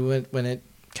laces. You can do it when it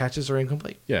catches or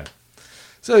incomplete. Yeah.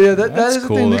 So yeah, that That's is a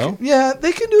cool, thing. though.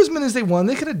 They can do as many as they want.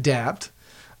 They can adapt.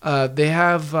 They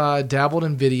have dabbled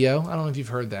in video. I don't know if you've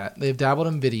heard that. They've dabbled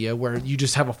in video where you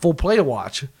just have a full play to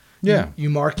watch. Yeah. You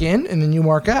mark in and then you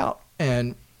mark out.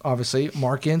 And obviously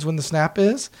mark ins when the snap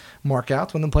is, mark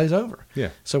outs when the play's over. Yeah.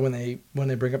 So when they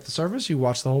bring up the service, you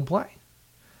watch the whole play.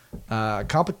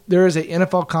 There is a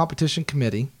NFL competition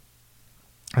committee,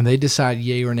 and they decide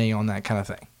yay or nay on that kind of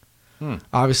thing.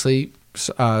 Obviously,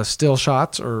 still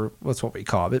shots, or what's what we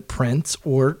call it, prints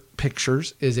or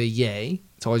pictures, is a yay.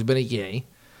 It's always been a yay.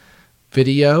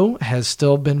 Video has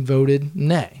still been voted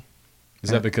nay. Is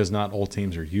that because not all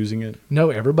teams are using it? No,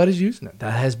 everybody's using it.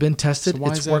 That has been tested. So why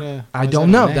It's is that worked. why I is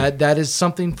don't that a know. nay? That is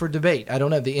something for debate. I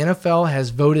don't know. The NFL has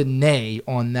voted nay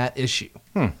on that issue.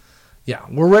 Yeah,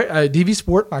 we're ready. DV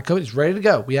Sport, my coach, is ready to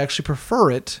go. We actually prefer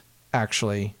it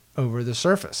over the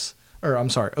surface, or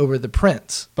I'm sorry, over the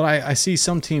prints. But I see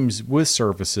some teams with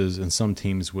surfaces and some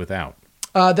teams without.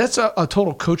 That's a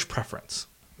total coach preference.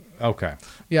 Okay.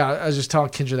 Yeah, I was just telling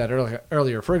Kendra that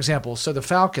earlier. For example, so the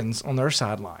Falcons on their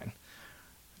sideline,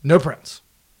 no prints.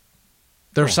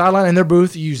 Their sideline and their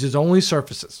booth uses only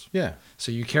surfaces. Yeah.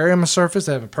 So you carry them a surface.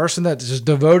 They have a person that's just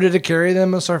devoted to carry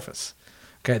them a surface.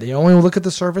 Okay, they only look at the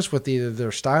surface with either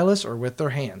their stylus or with their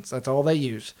hands. That's all they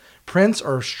use. Prints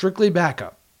are strictly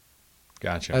backup.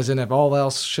 Gotcha. As in, if all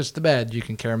else shits the bed, you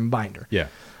can carry them a binder. Yeah.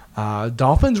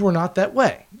 Dolphins were not that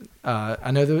way. I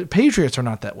know the Patriots are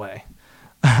not that way.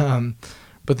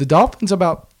 But the Dolphins,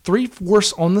 about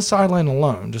 3/4 on the sideline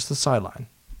alone, just the sideline,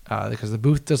 because the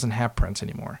booth doesn't have prints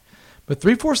anymore. But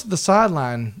 3/4 of the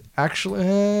sideline,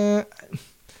 actually,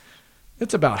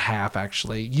 it's about half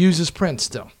actually, uses prints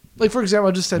still. Like, for example,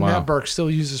 I just said Wow. Matt Burke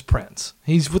still uses prints.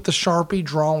 He's with the Sharpie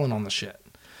drawing on the shit.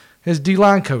 His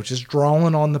D-line coach is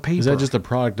drawing on the paper. Is that just a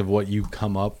product of what you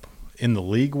come up in the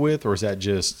league with, or is that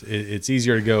just it's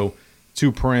easier to go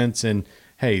 2 prints and,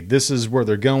 hey, this is where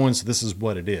they're going, so this is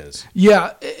what it is?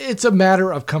 Yeah, it's a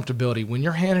matter of comfortability. When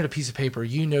you're handed a piece of paper,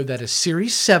 you know that is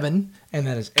Series 7, and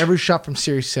that is every shot from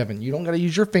Series 7. You don't got to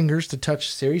use your fingers to touch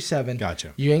Series 7.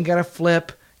 Gotcha. You ain't got to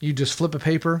flip. You just flip a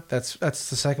paper. That's the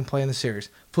second play in the series.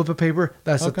 Flip a paper.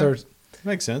 That's the Okay. third.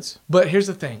 Makes sense. But here's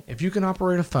the thing. If you can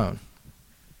operate a phone,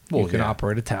 Well, you can yeah.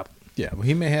 operate a tablet. Yeah, well,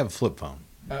 he may have a flip phone.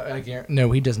 I guarantee,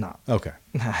 no, he does not. Okay.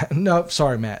 No,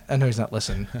 sorry, Matt. I know he's not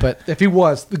listening. But if he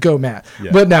was, go Matt.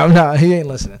 Yeah. But no, he ain't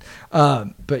listening.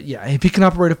 But yeah, if he can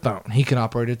operate a phone, he can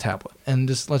operate a tablet. And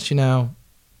just let you know,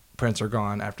 prints are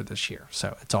gone after this year.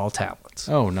 So it's all tablets.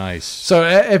 Oh, nice. So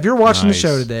if you're watching Nice. the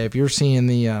show today, if you're seeing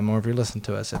the, or if you're listening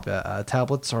to us, if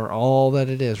tablets are all that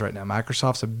it is right now,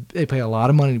 they pay a lot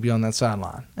of money to be on that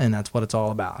sideline. And that's what it's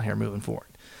all about here moving forward.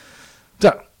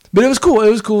 So, but it was cool. It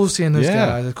was cool seeing those Yeah.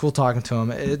 guys. It's cool talking to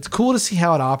them. It's cool to see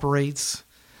how it operates.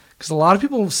 Because a lot of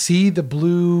people see the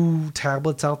blue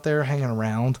tablets out there hanging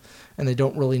around, and they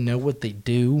don't really know what they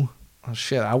do. Oh,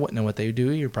 shit, I wouldn't know what they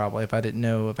do either, probably, if I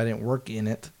didn't work in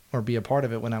it or be a part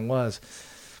of it when I was.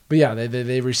 But yeah,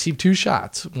 they received 2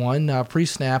 shots, one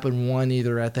pre-snap and one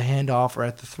either at the handoff or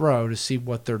at the throw to see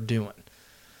what they're doing.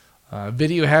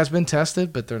 Video has been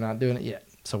tested, but they're not doing it yet.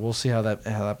 So we'll see how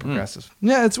that progresses.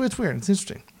 Yeah, it's weird. It's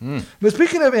interesting. But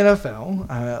speaking of NFL,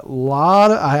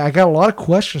 I got a lot of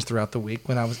questions throughout the week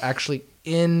when I was actually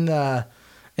in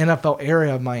NFL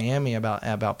area of Miami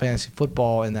about fantasy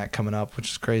football and that coming up,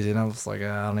 which is crazy. And I was like,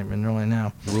 I don't even really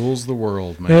know. Rules the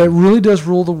world, man. It really does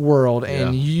rule the world.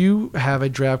 And you have a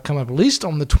draft coming up at least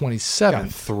on the 27th.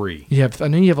 Got 3. I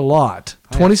know you have a lot.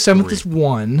 27th is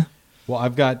 1. Well,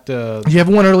 I've got. You have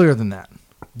one earlier than that.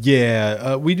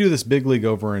 Yeah, we do this big league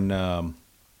over in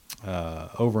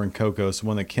Cocos,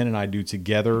 one that Ken and I do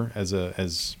together as a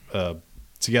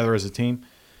team,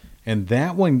 and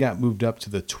that one got moved up to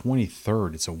the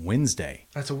 23rd. It's a Wednesday.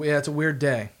 It's a weird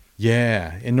day.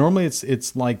 Yeah, and normally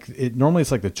it's like the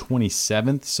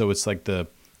 27th, so it's like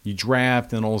you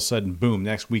draft and all of a sudden, boom,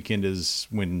 next weekend is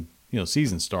when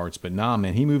season starts. But nah,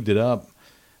 man, he moved it up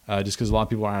just because a lot of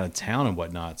people are out of town and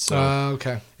whatnot. So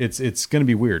okay, it's going to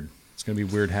be weird. It's going to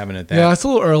be weird having it that. Yeah, it's a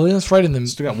little early. It's right in the.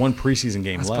 Still got one preseason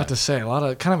game left. I was left. about to say a lot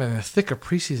of kind of in the thick of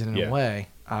preseason in a way,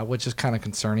 which is kind of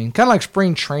concerning. Kind of like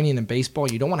spring training in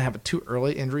baseball. You don't want to have it too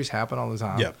early. Injuries happen all the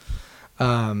time.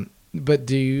 Yep. But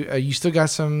you still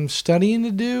got some studying to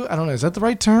do? I don't know. Is that the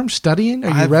right term? Studying?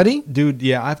 Are you ready, dude?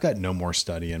 Yeah, I've got no more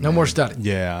studying. No more studying.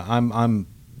 Yeah,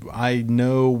 I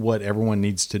know what everyone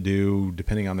needs to do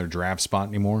depending on their draft spot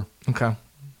anymore. Okay.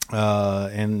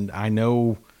 And I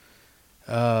know.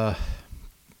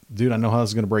 Dude, I know how this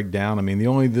is going to break down. I mean, the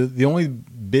only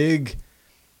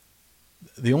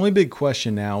big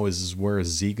question now is where is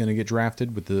Zeke going to get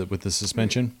drafted with the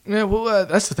suspension? Yeah, well,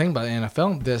 that's the thing about the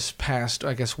NFL. This past,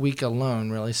 I guess, week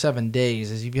alone, really 7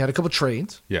 days, is you've had a couple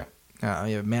trades. Yeah.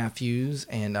 You have Matthews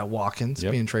and Watkins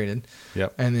being traded.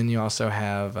 Yep. And then you also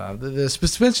have the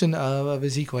suspension of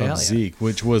Ezekiel Elliott. Zeke,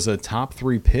 which was a top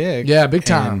 3 pick. Yeah, big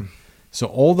time. And so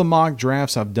all the mock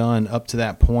drafts I've done up to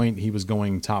that point, he was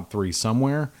going top 3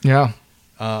 somewhere. Yeah.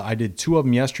 I did 2 of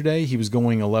them yesterday. He was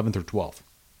going 11th or 12th.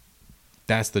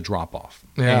 That's the drop off.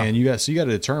 Yeah. And you got to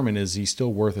determine, is he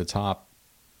still worth a top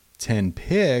 10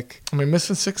 pick? I mean,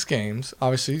 missing 6 games,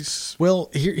 obviously. Well,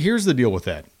 here's the deal with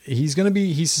that. He's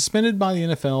suspended by the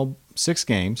NFL 6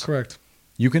 games. Correct.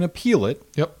 You can appeal it.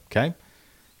 Yep. Okay.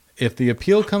 If the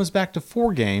appeal comes back to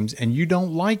 4 games and you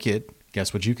don't like it,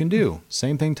 guess what you can do?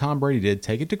 Same thing Tom Brady did.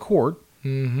 Take it to court.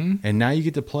 Mm-hmm. And now you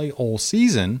get to play all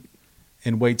season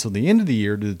and wait till the end of the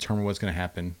year to determine what's going to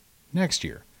happen next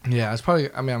year. Yeah, it's probably,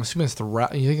 I'm assuming it's the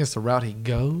route. You think it's the route he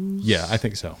goes? Yeah, I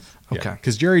think so. Okay.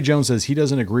 Because Jerry Jones says he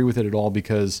doesn't agree with it at all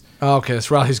because... Oh, okay, that's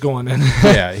the route he's going in.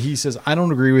 Yeah, he says, I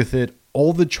don't agree with it.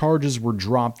 All the charges were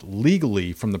dropped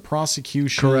legally from the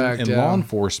prosecution and law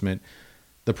enforcement.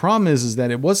 The problem is that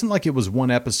it wasn't like it was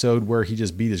one episode where he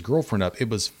just beat his girlfriend up. It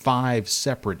was 5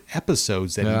 separate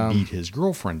episodes that he beat his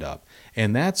girlfriend up.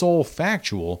 And that's all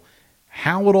factual.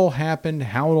 How it all happened,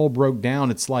 how it all broke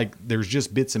down, it's like there's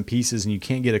just bits and pieces and you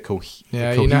can't get a cohesive...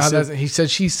 Yeah, you know how that he said,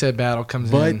 she said battle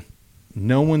comes in. But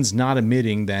no one's not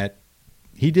admitting that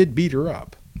he did beat her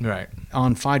up. Right.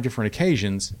 On 5 different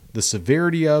occasions. The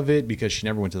severity of it, because she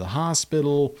never went to the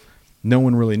hospital, no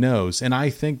one really knows. And I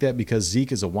think that because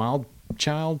Zeke is a wild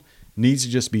child, needs to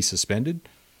just be suspended.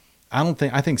 I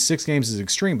think 6 games is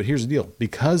extreme, but here's the deal.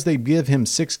 Because they give him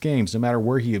 6 games, no matter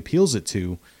where he appeals it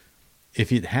to, if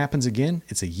it happens again,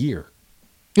 it's a year.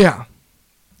 Yeah.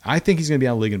 I think he's going to be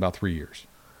out of the league in about 3 years.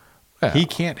 Yeah. He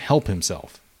can't help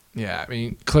himself. Yeah, I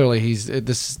mean, clearly he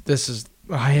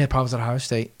had problems at Ohio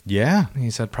State. Yeah.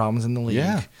 He's had problems in the league.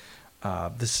 Yeah.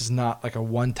 This is not like a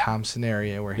one-time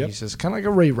scenario where he's just kind of like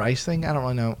a Ray Rice thing. I don't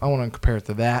really know. I want to compare it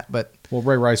to that, but... Well,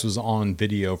 Ray Rice was on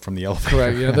video from the elevator.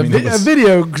 Correct, yeah.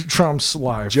 Video trumps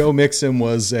life. Joe Mixon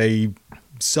was a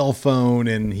cell phone,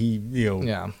 and he,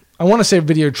 Yeah. I want to say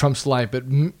video trumps life, but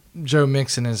Joe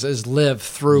Mixon has lived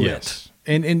through it.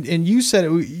 And you said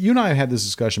it, you and I had this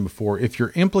discussion before. If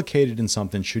you're implicated in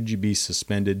something, should you be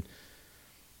suspended?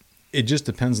 It just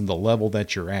depends on the level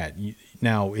that you're at.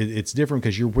 Now, it's different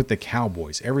because you're with the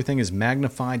Cowboys. Everything is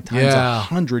magnified times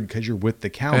 100 because you're with the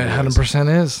Cowboys.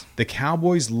 100% is. The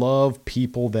Cowboys love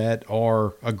people that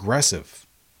are aggressive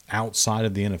outside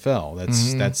of the NFL.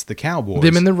 That's the Cowboys.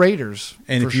 Them and the Raiders.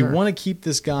 And if you want to keep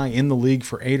this guy in the league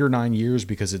for 8 or 9 years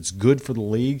because it's good for the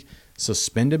league,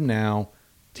 suspend him now,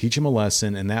 teach him a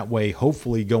lesson, and that way,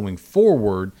 hopefully going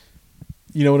forward,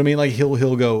 you know what I mean? Like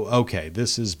he'll go, okay,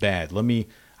 this is bad.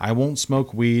 I won't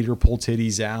smoke weed or pull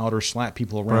titties out or slap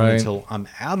people around Right. until I'm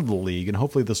out of the league. And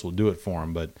hopefully this will do it for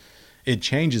him. But it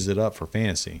changes it up for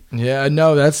fantasy. Yeah,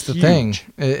 no, that's the Huge. thing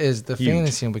is the Huge.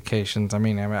 fantasy implications. I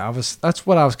mean, that's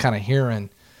what I was kind of hearing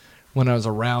when I was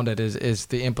around it is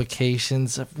the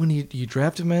implications of when you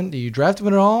draft him in. Do you draft him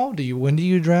at all? When do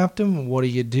you draft him? What do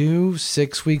you do?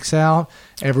 6 weeks out,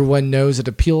 everyone knows that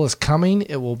appeal is coming.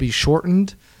 It will be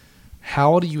shortened.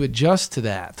 How do you adjust to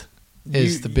that?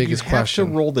 Is the biggest you question.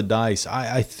 have to roll the dice.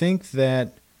 I think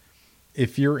that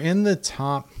if you're in the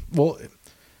top, well,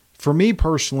 for me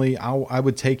personally, I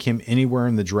would take him anywhere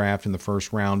in the draft in the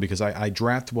first round because I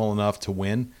draft well enough to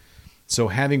win. So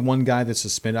having one guy that's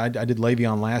suspended, I did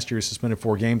Le'Veon last year, suspended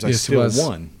 4 games. I Yes, he still was.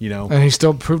 won, you know. And he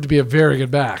still proved to be a very good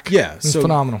back. Yeah, He's so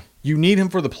phenomenal. You need him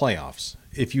for the playoffs.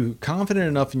 If you're confident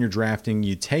enough in your drafting,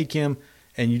 you take him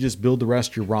and you just build the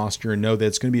rest of your roster and know that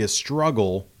it's going to be a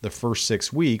struggle the first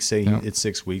 6 weeks. Say it's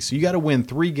 6 weeks. So you got to win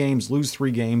 3 games, lose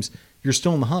 3 games. You're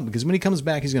still in the hunt because when he comes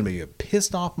back, he's going to be a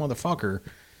pissed off motherfucker.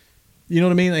 You know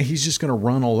what I mean? Like, he's just going to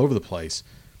run all over the place.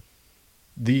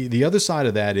 The other side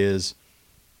of that is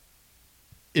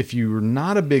if you're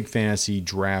not a big fantasy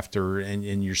drafter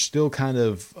and you're still kind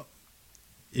of,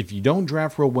 if you don't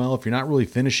draft real well, if you're not really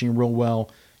finishing real well,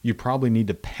 you probably need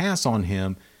to pass on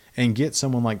him and get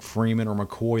someone like Freeman or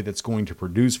McCoy that's going to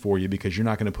produce for you because you're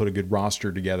not going to put a good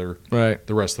roster together Right.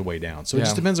 the rest of the way down. So it Yeah.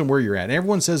 just depends on where you're at. And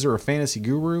everyone says they're a fantasy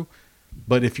guru,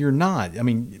 but if you're not, I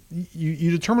mean,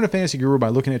 you determine a fantasy guru by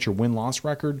looking at your win-loss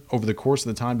record over the course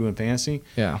of the time doing fantasy.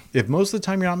 Yeah. If most of the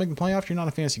time you're not making playoffs, you're not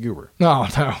a fantasy guru. No,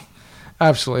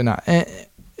 absolutely not.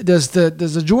 Does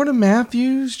the Jordan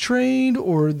Matthews trade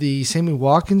or the Sammy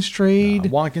Watkins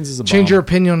trade Watkins is a bum. change your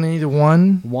opinion on either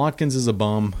one? Watkins is a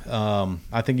bum.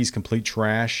 I think he's complete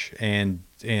trash. And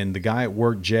the guy at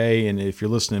work, Jay, and if you're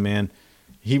listening, man,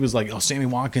 he was like, "Oh, Sammy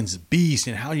Watkins is a beast,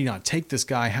 and how do you not take this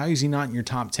guy? How is he not in your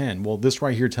top 10?" Well, this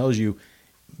right here tells you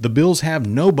the Bills have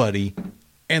nobody,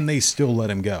 and they still let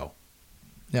him go.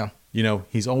 Yeah. You know,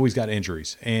 he's always got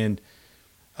injuries. And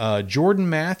Jordan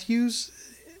Matthews,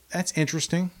 that's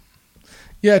interesting.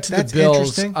 Yeah, to That's the Bills.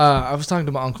 interesting. I was talking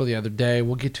to my uncle the other day.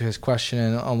 We'll get to his question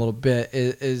in a little bit.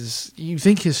 Is you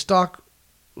think his stock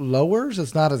lowers?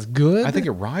 It's not as good? I think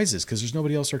it rises because there's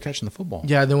nobody else there catching the football.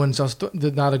 Yeah, the one's also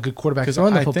not a good quarterback Because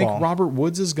throwing the I football. think Robert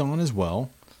Woods is gone as well.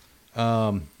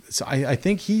 So I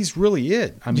think he's really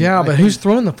it. I mean, yeah, I but think who's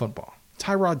throwing the football?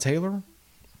 Tyrod Taylor,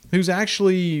 who's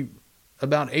actually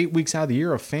about 8 weeks out of the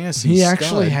year of fantasy. He stud.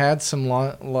 actually had some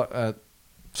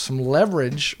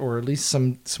leverage, or at least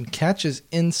some catches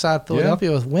inside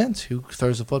Philadelphia with Wentz, who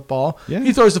throws the football. Yeah.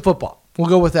 He throws the football. We'll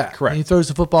go with that. Correct. He throws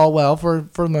the football well for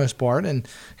the most part, and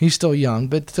he's still young.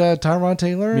 But Tyrod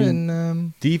Taylor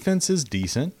and defense is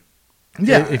decent.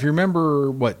 yeah, If you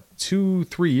remember,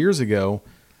 2-3 years ago,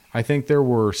 I think there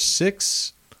were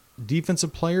 6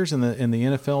 defensive players in the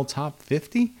NFL top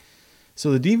 50.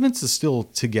 So the defense is still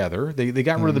together. They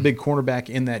got rid of the big cornerback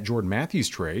in that Jordan Matthews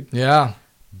trade. yeah.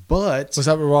 But Was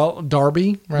that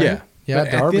Darby? Right? yeah, yeah,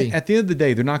 But Darby. At the end of the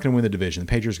day, they're not going to win the division. The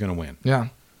Patriots are going to win. yeah,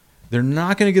 They're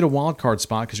not going to get a wild card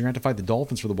spot because you're going to have to fight the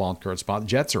Dolphins for the wild card spot. The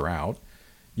Jets are out.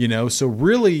 You know, so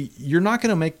really, you're not going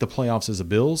to make the playoffs as a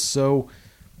Bills. So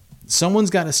someone's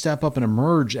got to step up and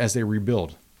emerge as they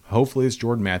rebuild. Hopefully, it's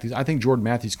Jordan Matthews. I think Jordan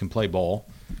Matthews can play ball.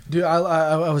 dude,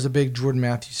 I was a big Jordan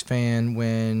Matthews fan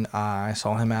when I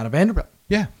saw him out of Vanderbilt.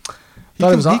 Yeah, He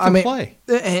can play.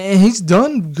 And he's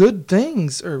done good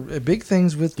things or big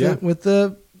things with Yeah.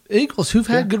 the Eagles, who've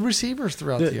had Yeah. good receivers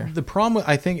throughout the year. The problem,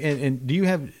 I think, and do you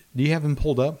have him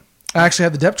pulled up? I actually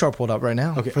have the depth chart pulled up right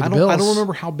now Okay, for the I Bills. don't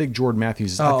remember how big Jordan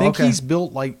Matthews is. I Oh, think okay. he's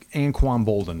built like Anquan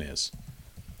Bolden is.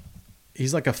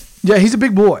 He's like Yeah, he's a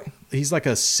big boy. he's like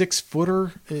a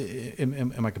 6-footer.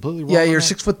 Am I completely wrong? Yeah, on you're that?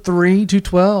 6'3",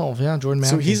 212. Yeah, Jordan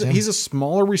So Matthews. he's a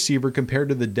smaller receiver compared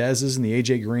to the Dezes and the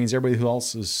AJ Greens. Everybody who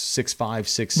else is 6'5",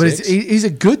 6'6". but he's a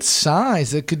good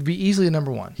size. It could be easily a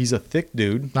number one. He's a thick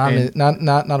dude. Not and,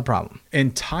 not a problem.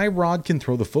 and Tyrod can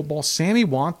throw the football. Sammy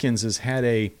Watkins has had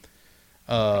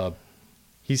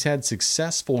he's had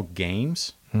successful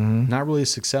games, not really a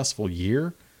successful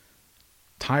year.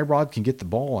 Tyrod can get the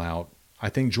ball out. I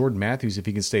think Jordan Matthews, if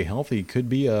he can stay healthy, could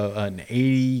be an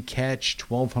 80-catch,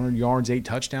 1,200 yards,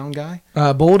 8-touchdown guy.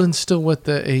 Bolden's still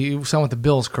he signed with the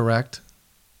Bills, correct?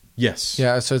 Yes.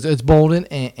 Yeah, so it's Bolden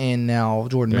and now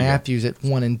Jordan There you go. Matthews at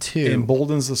 1 and 2. And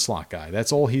Bolden's the slot guy.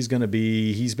 That's all he's going to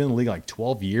be. He's been in the league like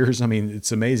 12 years. I mean,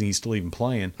 it's amazing he's still even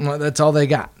playing. Well, that's all they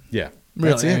got. Yeah.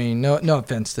 Really, That's it. I mean, no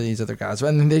offense to these other guys,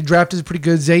 and then they drafted pretty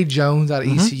good. Zay Jones out of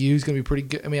ECU is going to be pretty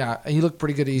good. I mean, he looked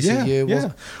pretty good at ECU.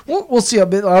 Yeah. We'll see a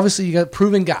bit. Obviously, you got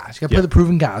proven guys. You got to play the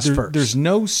proven guys first. There's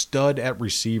no stud at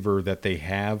receiver that they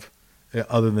have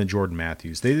other than Jordan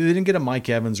Matthews. They didn't get a Mike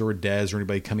Evans or a Dez or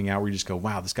anybody coming out where you just go,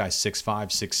 wow, this guy's 6'5",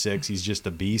 6'6", he's just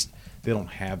a beast. They don't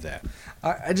have that.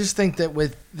 I just think that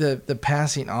with the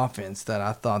passing offense that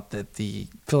I thought that the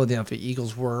Philadelphia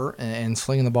Eagles were, and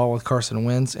slinging the ball with Carson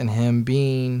Wentz and him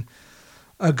being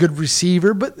a good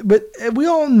receiver, but we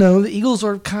all know the Eagles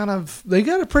are they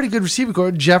got a pretty good receiver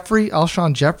core.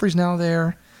 Alshon Jeffrey's now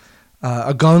there.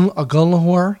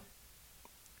 Agunlahor,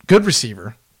 good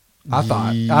receiver, I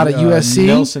thought, out of USC.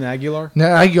 Nelson Aguilar? No,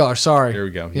 Aguilar, sorry. There we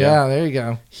go. Yeah, there you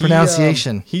go.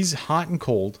 Pronunciation. He's hot and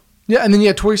cold. Yeah, and then you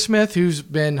had Torrey Smith, who's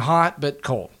been hot but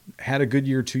cold. Had a good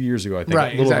year 2 years ago, I think.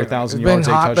 Right, a little over 1,000 yards,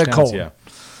 8 hot, touchdowns. but cold. Yeah.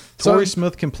 Torrey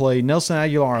Smith can play. Nelson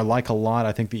Aguilar I like a lot.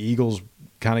 I think the Eagles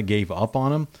kind of gave up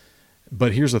on him.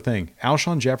 But here's the thing.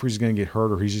 Alshon Jeffries is going to get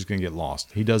hurt or he's just going to get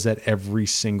lost. He does that every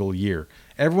single year.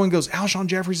 Everyone goes, Alshon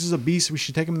Jeffries is a beast. We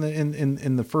should take him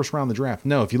in the first round of the draft.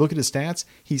 No, if you look at his stats,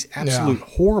 he's absolute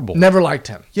horrible. Never liked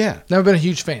him. Yeah. Never been a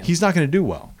huge fan. He's not going to do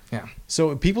well. Yeah.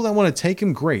 So people that want to take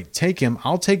him, great. Take him.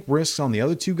 I'll take risks on the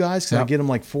other two guys because I get him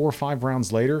like 4 or 5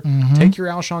 rounds later. Mm-hmm. Take your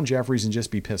Alshon Jeffries and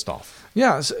just be pissed off.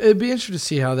 Yeah, so it'd be interesting to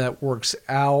see how that works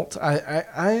out.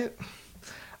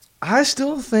 I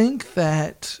still think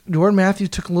that Jordan Matthews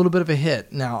took a little bit of a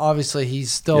hit. Now, obviously,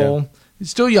 he's still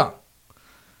young.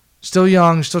 Still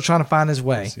young, still trying to find his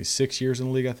way. He's 6 years in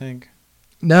the league, I think.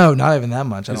 No, not even that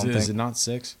much, I don't think. Is it not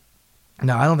 6?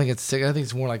 No, I don't think it's 6. I think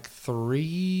it's more like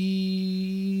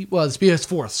 3. Well, it's his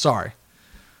 4th, sorry.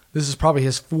 This is probably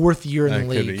his 4th year in the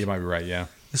league. Could be. You might be right, yeah.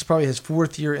 This is probably his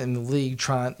 4th year in the league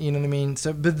trying, you know what I mean?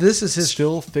 So, but this is his...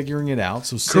 Still figuring it out.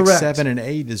 So 6, Correct. 7, and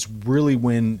 8 is really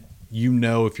when you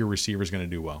know if your receiver is going to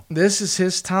do well. This is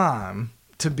his time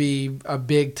to be a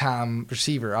big-time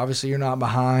receiver. Obviously, you're not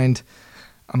behind...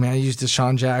 I mean, I used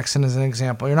Deshaun Jackson as an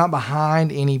example. You're not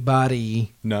behind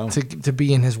anybody to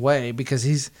be in his way because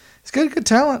he's got a good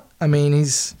talent. I mean,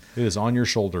 it is on your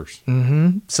shoulders.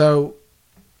 Mm-hmm. So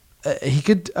he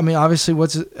could. I mean, obviously,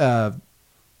 Deshaun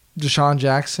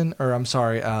Jackson, or I'm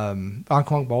sorry,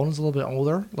 Anquan Bolden's a little bit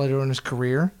older, later in his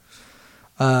career.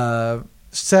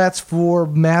 Stats for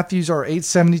Matthews are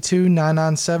 872,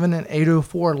 997, and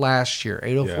 804 last year.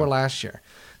 804 last year.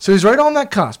 So he's right on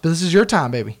that cusp. But this is your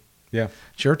time, baby. Yeah.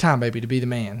 It's your time, baby, to be the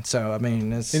man. So, I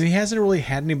mean, and he hasn't really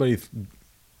had anybody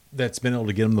that's been able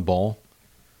to get him the ball.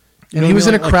 And he was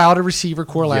in a crowded receiver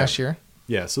core last year.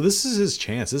 Yeah, so this is his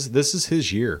chance. This is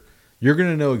his year. You're going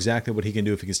to know exactly what he can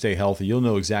do if he can stay healthy. You'll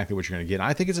know exactly what you're going to get.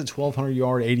 I think it's a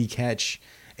 1,200-yard, 80-catch,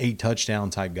 8-touchdown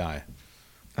type guy.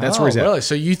 That's where he's at. Really?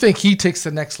 So you think he takes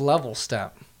the next level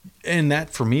step? And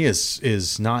that, for me,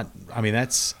 is not – I mean,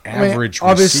 that's average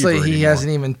obviously, receiver he anymore.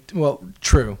 hasn't even – well,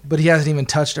 true. But he hasn't even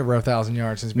touched over 1,000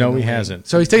 yards since No, he hasn't.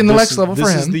 So he's taking the next level for him.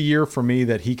 This is the year for me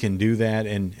that he can do that,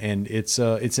 and it's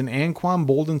an Anquan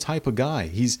Bolden type of guy.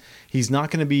 He's not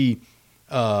going to be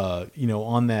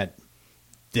on that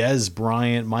Dez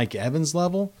Bryant, Mike Evans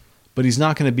level, but he's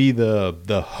not going to be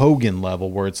the Hogan level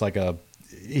where it's like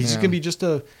he's going to be just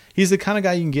he's the kind of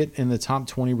guy you can get in the top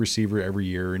 20 receiver every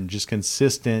year and just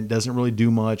consistent, doesn't really do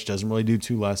much, doesn't really do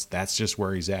too less. That's just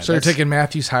where he's at. So you're taking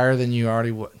Matthews higher than you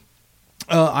already would?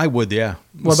 I would, yeah.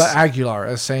 What about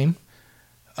Aguilar? Same?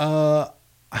 I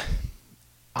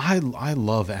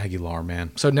love Aguilar,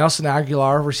 man. So Nelson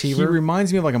Aguilar, receiver. He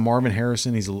reminds me of like a Marvin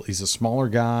Harrison. He's a smaller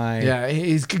guy. Yeah,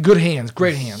 he's good hands,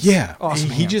 great hands. Yeah, awesome.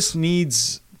 He just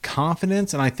needs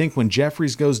confidence, and I think when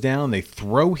Jeffries goes down, they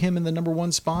throw him in the number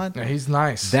 1 spot. Yeah, he's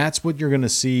nice. That's what you're going to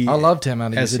see. I loved him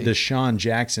out of as UC. a Deshaun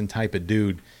Jackson type of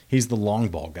dude. He's the long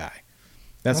ball guy.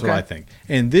 That's what I think.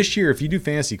 And this year, if you do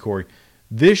fantasy, Corey,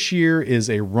 this year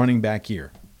is a running back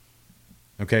year.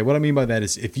 Okay, what I mean by that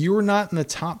is if you're not in the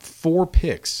top 4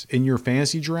 picks in your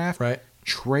fantasy draft, right,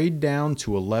 trade down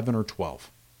to 11 or 12.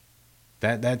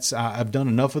 That's I've done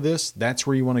enough of this. That's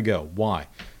where you want to go. Why?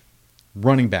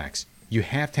 Running backs. You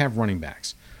have to have running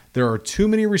backs. There are too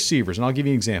many receivers, and I'll give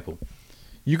you an example.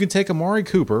 You can take Amari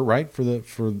Cooper, right, for the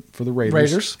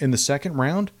Raiders in the 2nd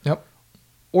round. Yep.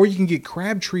 Or you can get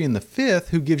Crabtree in the 5th,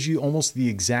 who gives you almost the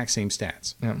exact same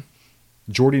stats. Yeah.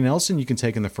 Jordy Nelson you can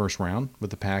take in the 1st round with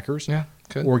the Packers. Yeah,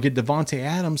 good. Or get Devontae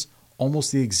Adams,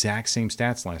 almost the exact same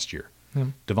stats last year. Yeah.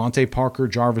 Devontae Parker,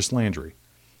 Jarvis Landry.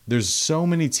 There's so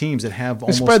many teams that have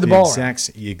almost spread the ball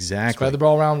exactly. Spread the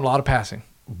ball around, a lot of passing.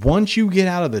 Once you get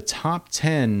out of the top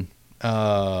 10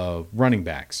 running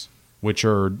backs, which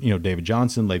are David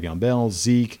Johnson, Le'Veon Bell,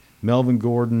 Zeke, Melvin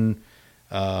Gordon,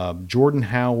 Jordan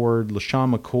Howard,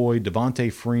 LaShawn McCoy,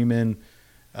 Devontae Freeman.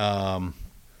 I'm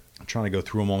trying to go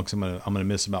through them all because I'm gonna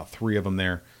miss about 3 of them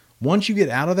there. Once you get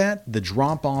out of that, the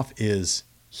drop off is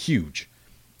huge.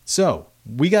 So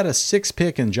we got a 6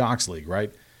 pick in Jocks League,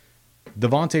 right?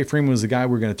 Devontae Freeman was the guy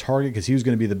we were going to target because he was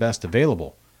going to be the best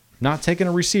available. Not taking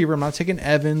a receiver. I'm not taking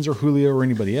Evans or Julio or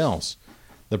anybody else.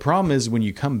 The problem is when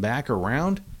you come back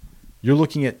around, you're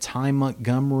looking at Ty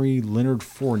Montgomery, Leonard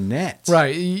Fournette.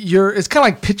 Right. It's kind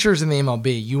of like pitchers in the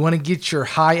MLB. You want to get your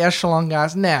high echelon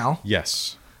guys now.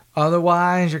 Yes.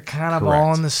 Otherwise, you're kind of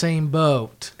all in the same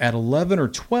boat. At 11 or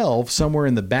 12, somewhere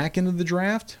in the back end of the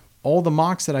draft, all the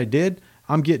mocks that I did,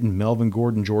 I'm getting Melvin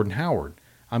Gordon, Jordan Howard.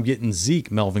 I'm getting Zeke,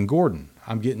 Melvin Gordon.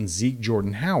 I'm getting Zeke,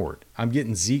 Jordan Howard. I'm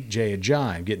getting Zeke, Jay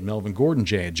Ajayi. I'm getting Melvin Gordon,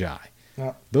 Jay Ajayi.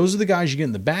 Yeah. Those are the guys you get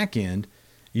in the back end.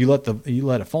 You let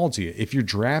it fall to you. If you're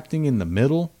drafting in the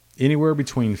middle, anywhere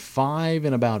between 5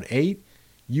 and about 8,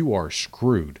 you are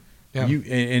screwed. Yeah.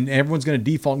 And everyone's going to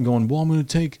default and going, well, I'm going to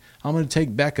take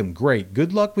Beckham. Great.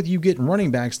 Good luck with you getting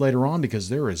running backs later on because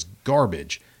there is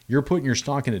garbage. You're putting your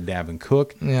stock into Davin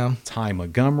Cook, Ty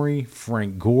Montgomery,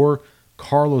 Frank Gore,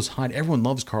 Carlos Hyde. Everyone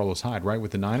loves Carlos Hyde, right,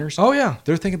 with the Niners? Oh, yeah.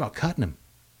 They're thinking about cutting him.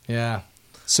 Yeah.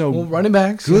 So running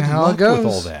backs, good how luck it goes.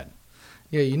 with all that.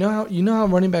 Yeah, you know how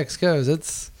running backs goes.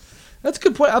 That's a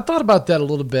good point. I thought about that a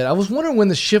little bit. I was wondering when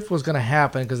the shift was going to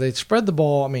happen because they spread the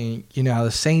ball. I mean, how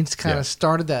the Saints kind of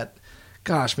started that.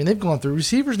 Gosh, I mean, they've gone through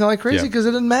receivers now like crazy because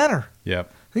it didn't matter.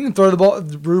 Yep. They can throw the ball.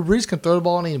 Drew Brees can throw the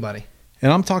ball on anybody.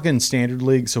 And I'm talking standard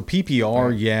league. So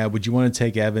PPR, yeah. Would you want to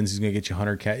take Evans? He's going to get you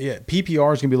 100K. Yeah,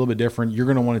 PPR is going to be a little bit different. You're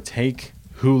going to want to take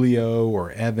Julio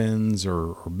or Evans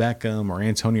or Beckham or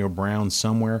Antonio Brown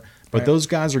somewhere. But those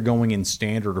guys are going in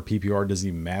standard or PPR. It doesn't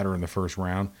even matter in the first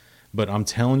round. But I'm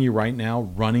telling you right now,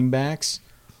 running backs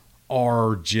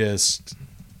are just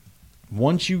 –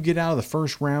 once you get out of the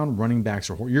first round, running backs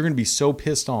are – you're going to be so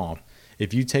pissed off.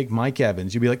 If you take Mike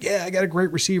Evans, you'll be like, yeah, I got a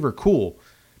great receiver. Cool.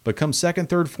 But come second,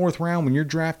 third, fourth round, when you're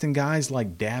drafting guys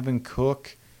like Davin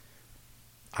Cook,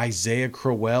 Isaiah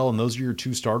Crowell, and those are your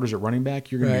 2 starters at running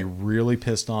back, you're going to be really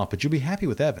pissed off. But you'll be happy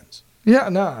with Evans. Yeah,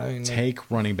 no. I mean,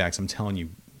 take running backs. I'm telling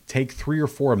you. Take 3 or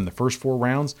 4 of them the first 4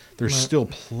 rounds. There's still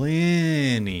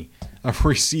plenty of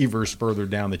receivers further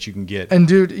down that you can get. And,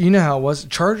 dude, you know how it was.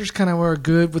 Chargers kind of were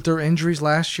good with their injuries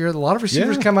last year. A lot of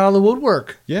receivers come out of the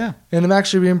woodwork. Yeah. And them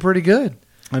actually being pretty good.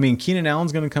 I mean, Keenan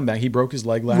Allen's going to come back. He broke his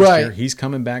leg last year. He's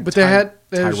coming back. But they had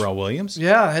Tyrell Williams.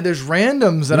 Yeah, and there's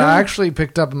randoms that I actually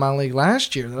picked up in my league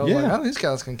last year. That I was like, oh, these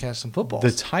guys can catch some footballs.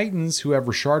 The Titans, who have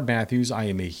Rashard Matthews, I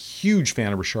am a huge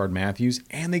fan of Rashard Matthews,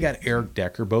 and they got Eric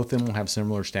Decker. Both of them will have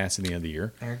similar stats at the end of the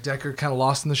year. Eric Decker kind of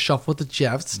lost in the shuffle with the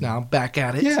Jets. Now back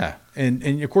at it. Yeah,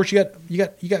 and of course you got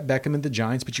Beckham and the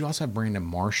Giants, but you also have Brandon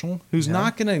Marshall, who's he's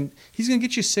gonna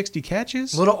get you 60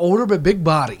 catches. A little older, but big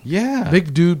body. Yeah,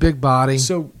 big dude, big body.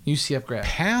 So UCF grad.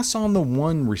 Pass on the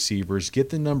 1 receivers, get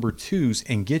the number 2s,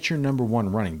 and get your number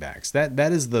 1 running backs. That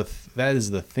is the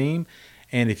theme.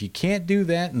 And if you can't do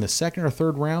that in the second or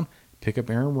third round, pick up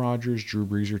Aaron Rodgers, Drew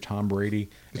Brees, or Tom Brady,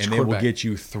 and they will get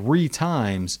you 3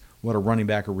 times what a running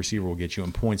back or receiver will get you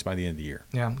in points by the end of the year.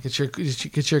 Yeah,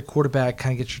 get your quarterback,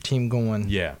 kind of get your team going.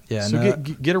 Yeah. So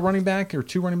get a running back or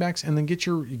 2 running backs, and then get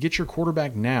your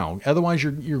quarterback now. Otherwise,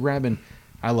 you're grabbing.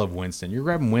 I love Winston. You're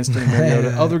grabbing Winston,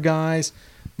 Mariota, other guys.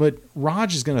 But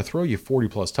Raj is going to throw you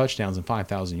 40-plus touchdowns and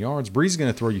 5,000 yards. Brees is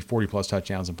going to throw you 40-plus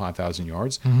touchdowns and 5,000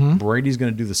 yards. Mm-hmm. Brady's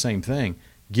going to do the same thing.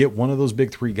 Get one of those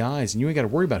big 3 guys, and you ain't got to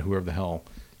worry about whoever the hell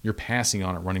you're passing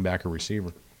on at running back or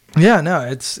receiver. Yeah,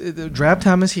 no, draft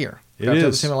time is here. It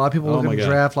is. A lot of people looking to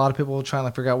draft. A lot of people trying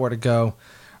to figure out where to go.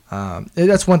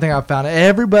 That's one thing I've found.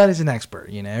 Everybody's an expert.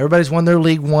 Everybody's won their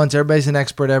league once. Everybody's an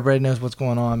expert. Everybody knows what's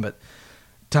going on. But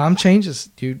time changes,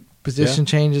 dude. Position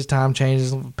changes. Time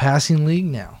changes. Passing league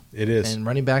now. It is. And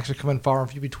running backs are coming far and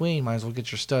few between. Might as well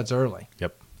get your studs early.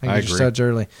 Yep. I agree. Your studs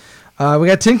early. We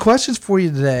got 10 questions for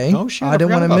you today. Oh, shit. I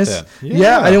didn't want to miss that.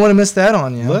 Yeah, I didn't want to miss that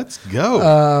on you. Let's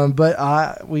go.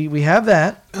 But we have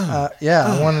that.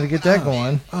 I wanted to get that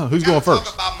going. Who's going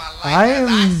first? I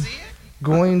am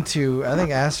going to, I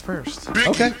think, ask first.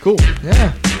 Okay, cool.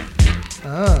 Yeah.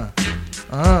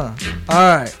 All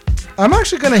right. I'm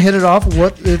actually going to hit it off.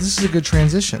 This is a good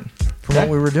transition from what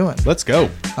we were doing. Let's go.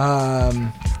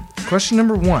 Question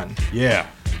number 1. Yeah.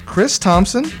 Chris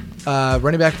Thompson,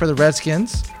 running back for the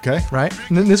Redskins. Okay. Right?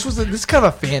 And then this is kind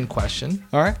of a fan question.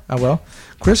 All right. I will.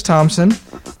 Chris Thompson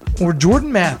or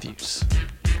Jordan Matthews.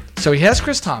 So he has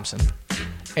Chris Thompson,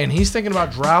 and he's thinking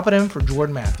about dropping him for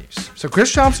Jordan Matthews. So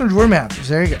Chris Thompson or Jordan Matthews.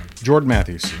 There you go. Jordan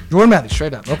Matthews. Jordan Matthews,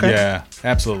 straight up. Okay. Yeah,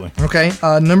 absolutely. Okay.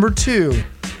 Number 2,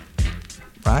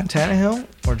 Ryan Tannehill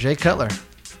or Jay Cutler?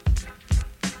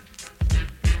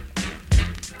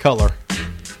 Cutler.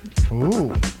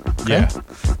 Ooh. Okay. Yeah.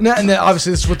 Now, and then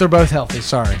obviously this is what they're both healthy.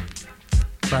 Sorry.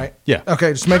 Right? Yeah.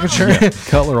 Okay, just making sure. Yeah.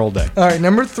 Cutler all day. All right,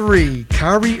 number 3,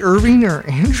 Kyrie Irving or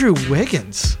Andrew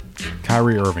Wiggins?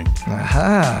 Kyrie Irving.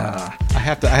 Aha. I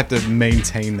have to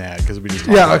maintain that because we just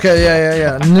talked Yeah, about okay,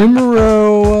 yeah.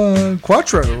 Numero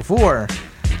cuatro, 4.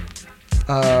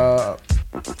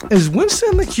 Is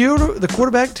Winston the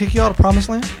quarterback take you all to promised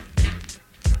land?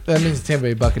 That means the Tampa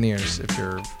Bay Buccaneers, if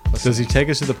you're listening. Does he take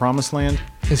us to the promised land?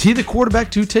 Is he the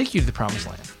quarterback to take you to the promised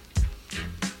land?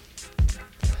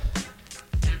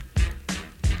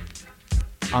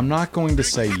 I'm not going to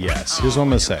say yes. Here's what I'm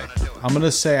going to say. I'm going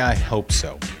to say I hope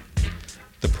so.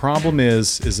 The problem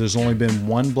is there's only been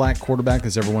one black quarterback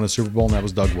that's ever won a Super Bowl, and that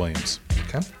was Doug Williams.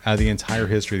 Okay. Out of the entire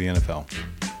history of the NFL.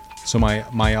 So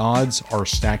my odds are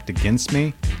stacked against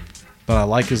me, but I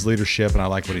like his leadership and I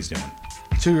like what he's doing.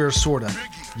 So you're sort of.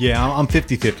 Yeah, I'm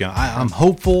 50-50. I'm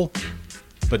hopeful,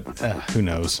 but who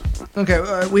knows?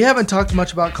 Okay, we haven't talked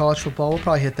much about college football. We'll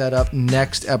probably hit that up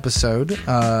next episode.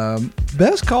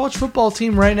 Best college football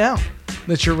team right now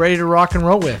that you're ready to rock and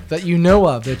roll with, that you know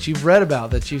of, that you've read about,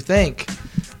 that you think.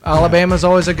 Alabama's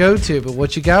always a go-to, but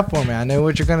what you got for me? I know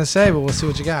what you're going to say, but we'll see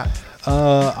what you got.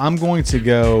 I'm going to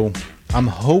go. I'm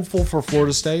hopeful for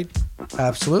Florida State.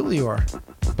 Absolutely, you are.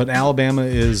 But Alabama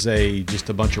is just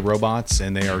a bunch of robots,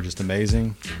 and they are just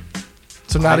amazing.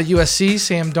 So not a USC,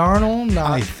 Sam Darnold,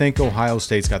 not I think Ohio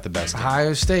State's got the best team.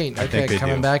 Ohio State. I think Okay, they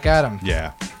coming do. back at them.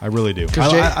 Yeah, I really do.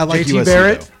 'Cause I like JT USC,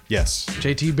 Barrett? though. Yes.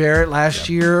 JT Barrett last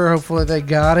year. Hopefully they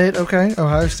got it. Okay,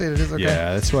 Ohio State it is. Okay.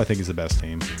 Yeah, that's who I think is the best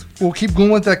team. We'll keep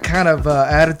going with that kind of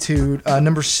attitude.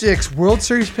 Number 6, World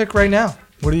Series pick right now.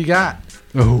 What do you got?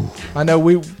 Oh, I know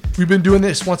we've been doing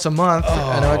this once a month.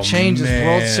 I know it changes. man.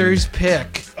 World Series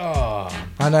pick.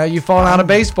 I know you've fallen out of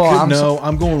baseball.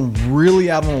 I'm going really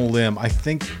out on a limb. I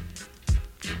think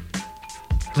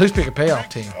Please pick a payoff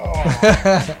team.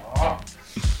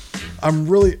 I'm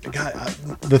really. God,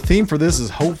 the theme for this is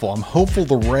hopeful. I'm hopeful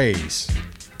the Rays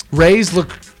Rays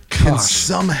look. can Gosh,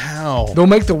 somehow. they'll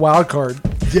make the wild card.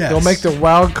 Yes. They'll make the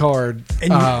wild card.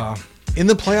 And in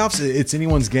the playoffs, it's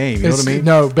anyone's game. You know what I mean?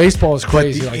 No, baseball is But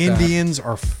crazy. the like Indians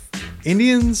are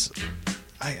Indians.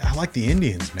 I like the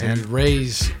Indians, that. man. Dude,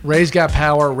 Rays got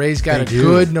power. Rays got They a do.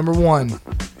 good number 1.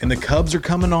 And the Cubs are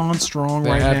coming on strong They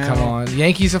right have now. come on.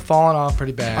 Yankees have fallen off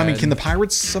pretty bad. I mean, can the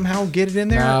Pirates somehow get it in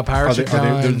there? Nah, Pirates are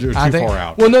done. They're I too think- far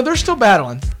out. Well, no, they're still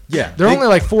battling. Yeah, They're only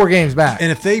like 4 games back.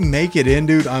 And if they make it in,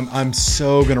 dude, I'm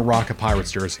so gonna rock a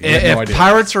Pirates jersey. You have If no idea.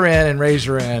 Pirates are in and Rays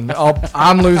are in,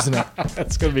 I'm losing it.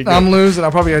 That's gonna be good. I'm losing.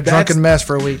 I'll probably be a drunken mess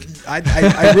for a week.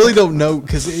 I really don't know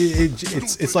because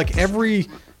it's like every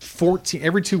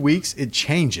 2 weeks it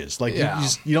changes. Like Yeah.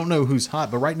 you don't know who's hot.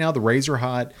 But right now the Rays are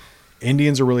hot,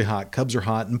 Indians are really hot, Cubs are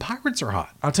hot, and Pirates are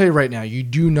hot. I'll tell you right now, you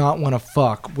do not want to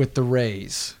fuck with the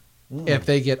Rays if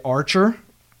they get Archer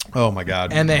Oh my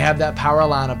God, and they have that power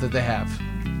lineup that they have.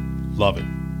 love it.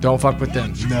 Don't fuck with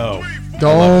them. No,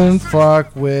 Don't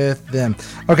fuck with them.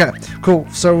 Okay, cool.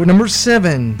 So number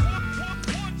 7.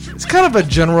 It's kind of a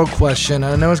general question.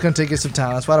 I know it's going to take you some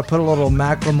time. That's why I put a little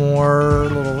Macklemore,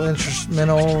 a little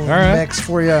instrumental right. mix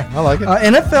for you. I like it.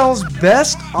 NFL's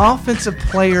best offensive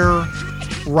player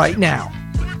right now.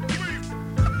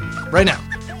 Right now.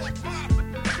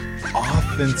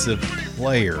 offensive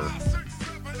player.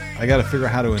 I got to figure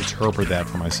out how to interpret that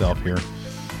for myself here.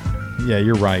 Yeah,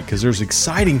 you're right, because there's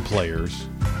exciting players.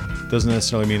 Doesn't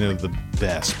necessarily mean they're the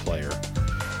best player.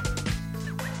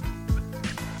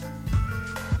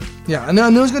 Yeah, I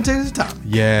know it's going to take us time.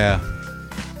 Yeah.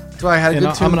 That's why I had a And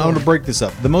good I'm tune. going to break this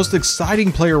up. The most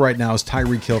exciting player right now is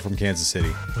Tyreek Hill from Kansas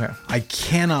City. Okay. I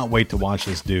cannot wait to watch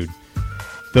this dude.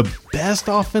 The best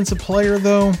offensive player,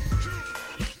 though,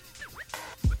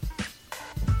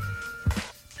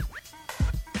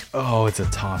 oh, it's a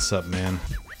toss-up, man.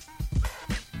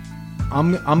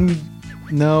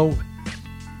 No.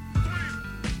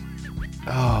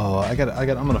 Oh, I'm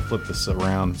gonna flip this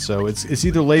around. So it's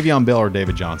either Le'Veon Bell or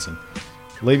David Johnson.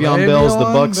 Le'Veon Bell's the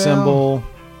Buck Bell. symbol.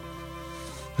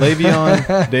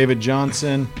 Le'Veon, David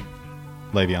Johnson,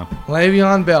 Le'Veon.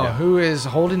 Le'Veon Bell, Yeah. who is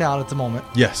holding out at the moment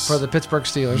Yes. for the Pittsburgh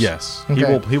Steelers. Yes.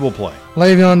 Okay. He will play.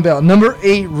 Le'Veon Bell. Number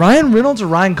 8, Ryan Reynolds or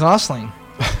Ryan Gosling?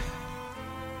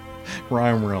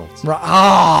 Ryan Reynolds. Oh,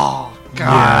 God,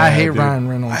 Yeah, I hate dude. Ryan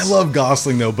Reynolds. I love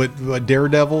Gosling though, but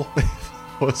Daredevil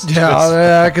was just,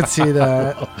 Yeah, I could see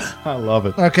that. I love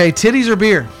it. Okay, titties or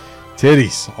beer?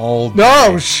 Titties all day.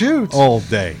 No, shoot. All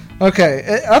day.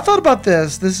 Okay, I thought about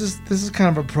this. This is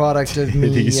kind of a product of me.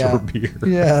 Titties or beer?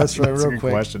 Yeah, that's right. That's a real good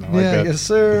quick. question. I like yeah, that. yes,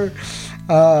 sir.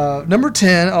 Number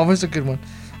 10, always a good one.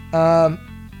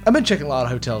 I've been checking a lot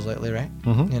of hotels lately, right?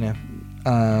 Mhm. You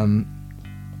know,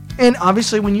 and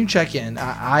obviously when you check in,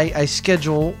 I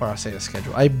schedule, or I say I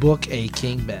schedule, I book a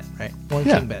king bed, right? One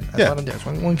Yeah, king bed. That's yeah. what I'm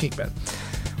doing. One king bed.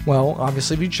 Well,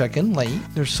 obviously, if you check in late,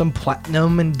 there's some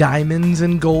platinum and diamonds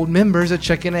and gold members that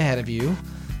check in ahead of you,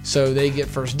 so they get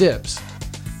first dibs.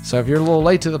 So if you're a little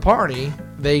late to the party,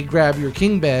 they grab your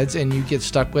king beds and you get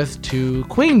stuck with 2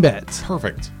 queen beds.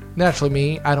 Perfect. Naturally,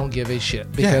 me, I don't give a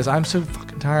shit because I'm so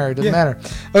fucking tired. Doesn't Yeah. matter.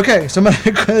 Okay, so my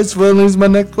next one is my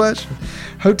next question.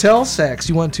 Hotel sex.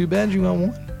 You want 2 beds? You want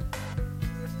 1?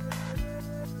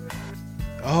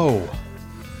 Oh.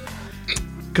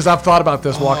 Because I've thought about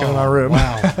this walking in my room.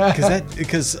 Wow.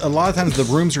 Because a lot of times the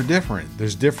rooms are different.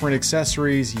 There's different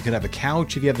accessories. You could have a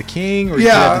couch if you have the king, or you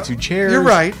could have the 2 chairs. You're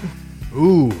right.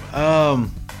 Ooh.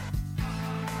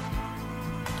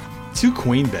 2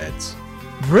 queen beds.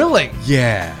 Really?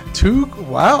 Yeah. 2?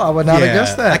 Wow, I would not have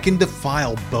guessed that. I can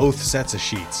defile both sets of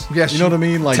sheets. Yes, you know what I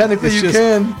mean? Like technically it's you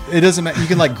can. It doesn't matter. You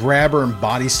can like grab her and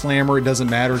body slam her. It doesn't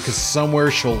matter because somewhere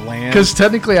she'll land. Because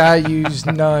technically I use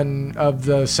none of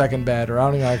the second bed, or I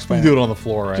don't even know how to explain you do it on the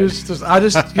floor, right? I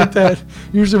just get that.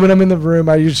 Usually when I'm in the room,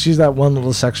 I just use that one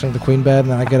little section of the queen bed,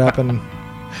 and then I get up and...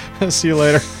 See you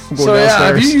later. I'm going So yeah,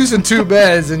 downstairs. if you're using 2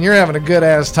 beds and you're having a good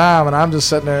ass time, and I'm just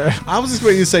sitting there... I was just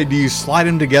waiting to say, do you slide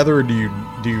them together or do you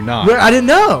not? I didn't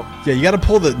know. Yeah, you got to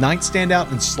pull the nightstand out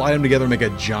and slide them together and make a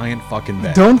giant fucking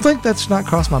bed. Don't think that's not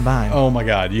crossed my mind. Oh my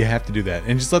god, you have to do that,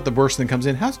 and just let the person that comes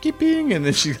in housekeeping, and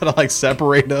then she's got to like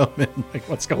separate them and like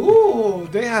what's going on. Ooh,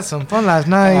 they had some fun last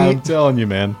night. I'm telling you,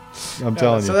 man. I'm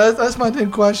telling So you. that's my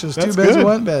 10 questions. That's 2 beds, good.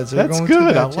 1 bed. So That's you're going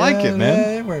good. 2 I beds. like it, man.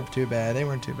 They weren't too bad. They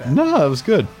weren't too bad. No, that was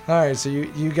good. All right, so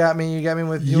you got me. You got me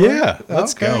with your... Yeah,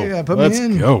 let's Okay, go. Yeah, put Let's me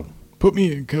in. go. Put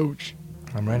me in, coach.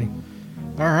 I'm ready.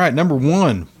 All right, number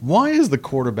 1. Why is the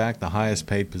quarterback the highest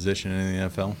paid position in the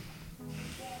NFL?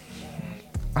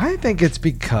 I think it's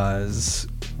because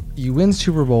you win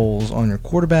Super Bowls on your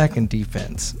quarterback and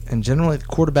defense, and generally the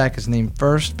quarterback is named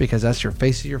first because that's your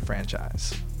face of your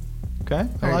franchise. Okay,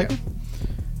 There I you like go. it.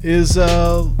 Is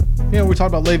we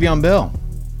talked about Le'Veon Bell.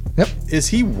 Yep. Is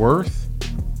he worth,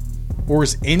 or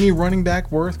is any running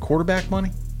back worth quarterback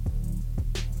money?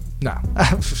 No.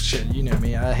 Shit, you know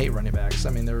me. I hate running backs. I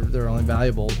mean, they're only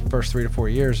valuable first 3 to 4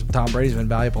 years. Tom Brady's been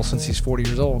valuable since he's 40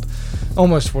 years old.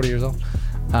 Almost 40 years old.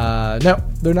 No,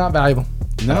 they're not valuable.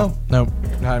 No. No,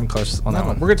 not even close on that No,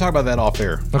 one. we're gonna talk about that off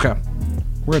air. Okay.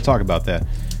 We're gonna talk about that.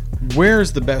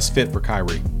 Where's the best fit for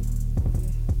Kyrie?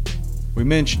 We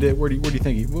mentioned it. Where do you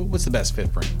think? What's the best fit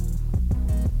for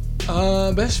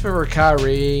him? Best for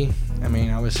Kyrie. I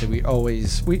mean, obviously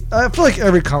I feel like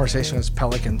every conversation is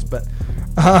Pelicans, but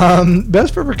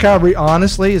best fit for Kyrie,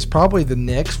 honestly, is probably the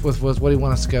Knicks with what he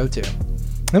wants us to go to.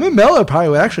 I mean, Melo probably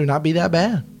would actually not be that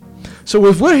bad. So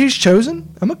with what he's chosen,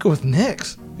 I'm gonna go with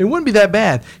Knicks. It wouldn't be that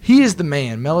bad. He is the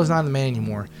man. Melo's not the man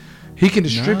anymore. He can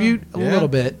distribute a little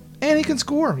bit, and he can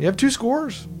score. You have 2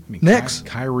 scorers. I mean, Knicks.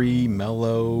 Kyrie,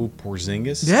 Melo,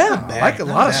 Porzingis. Yeah, Not I bad- like a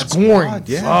not lot of bad scoring. squad,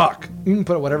 yeah. Fuck. You can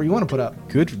put whatever you want to put up.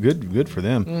 Good for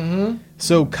them. Mm-hmm.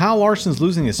 So Kyle Larson's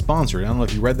losing his sponsor. I don't know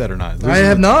if you read that or not. I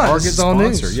have the not. Target This is all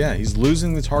sponsor. news. Yeah, he's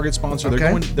losing the Target sponsor.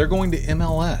 Okay. They're going to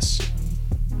MLS.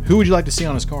 Who would you like to see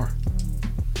on his car?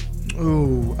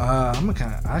 Ooh,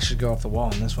 I should go off the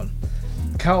wall on this one.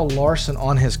 Kyle Larson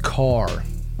on his car.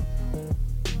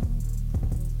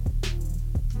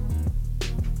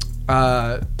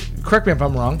 Correct me if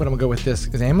I'm wrong, but I'm gonna go with this.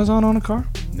 Is Amazon on a car?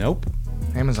 Nope.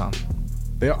 Amazon.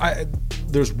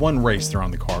 There's one race they're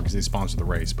on the car because they sponsor the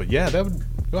race. But yeah,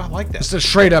 I like that. It's a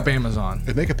straight up Amazon.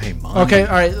 If they could pay money. Okay,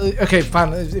 all right, okay,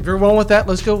 fine. If you're rolling with that,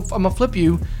 let's go. I'm gonna flip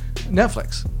you.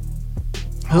 Netflix.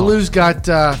 Hulu's got.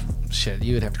 Shit,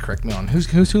 you would have to correct me on who's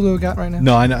Hulu got right now.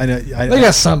 No, I know. They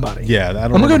got somebody. Yeah, I don't.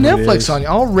 I'm gonna go remember who it is. Netflix on you.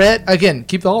 All red again.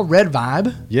 Keep the all red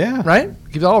vibe. Yeah. Right?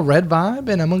 Keep the all red vibe,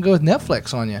 and I'm gonna go with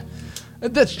Netflix on you.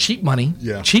 That's cheap money.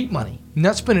 Yeah. Cheap money.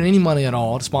 Not spending any money at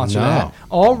all to sponsor No. that.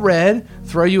 All red,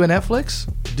 throw you a Netflix,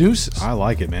 deuces. I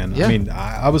like it, man. Yeah. I mean,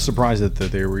 I was surprised that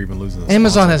they were even losing. The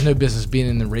Amazon sponsor. has no business being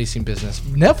in the racing business.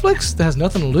 Netflix has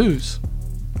nothing to lose.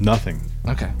 nothing.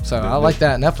 Okay, so I like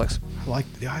that. Netflix.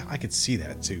 I could see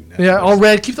that too. Netflix. Yeah, all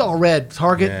red. Keep the all red.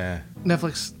 Target. Yeah.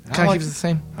 Netflix I kind of like keeps it the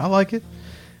same. I like it.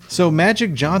 So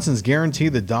Magic Johnson's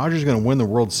guaranteed the Dodgers are going to win the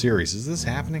World Series. Is this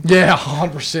happening? Yeah,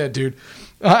 100%, dude.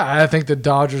 I think the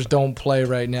Dodgers don't play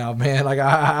right now, man. Like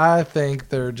I think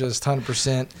they're just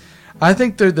 100%. I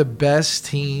think they're the best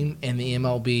team in the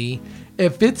MLB.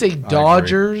 If it's a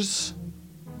Dodgers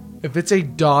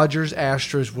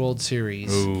Astros World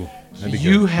Series, Ooh, that'd be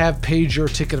you good. have paid your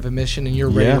ticket of admission and you're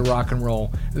ready Yeah. to rock and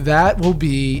roll. That will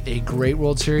be a great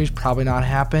World Series. Probably not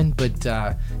happen, but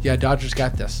yeah, Dodgers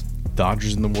got this.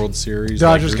 Dodgers in the World Series.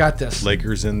 Dodgers got this.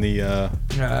 Lakers in the.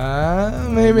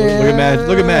 Maybe. Look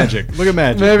at Magic. Look at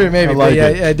Magic. Maybe. I But like yeah,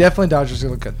 it. yeah, definitely Dodgers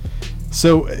look good.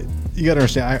 So, You got to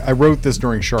understand. I wrote this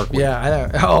during Shark Week. Yeah, I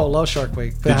know. Oh, love Shark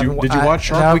Week. Did you watch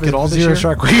Shark Week at all this Zero year?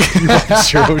 Shark Week. You watched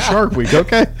Zero Shark Week.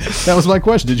 Okay, that was my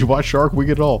question. Did you watch Shark Week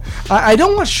at all? I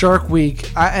don't watch Shark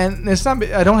Week, and it's not.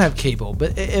 I don't have cable,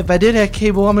 but if I did have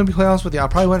cable, I'm gonna be quite honest with you. I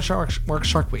probably wouldn't watch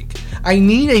Shark Week. I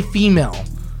need a female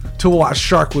to watch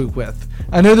Shark Week with.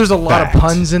 I know there's a lot Fact. of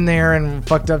puns in there and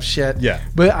fucked up shit. Yeah.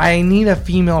 But I need a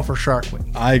female for Shark Week.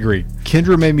 I agree.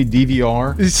 Kendra made me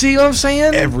DVR You see what I'm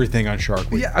saying? everything on Shark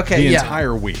Week. Yeah, okay, The yeah.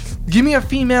 entire week. Give me a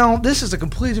female. This is a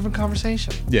completely different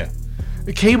conversation. Yeah.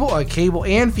 A cable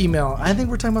and female. I think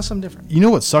we're talking about something different. You know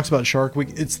what sucks about Shark Week?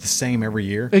 It's the same every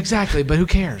year. Exactly, but who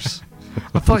cares?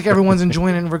 I feel like everyone's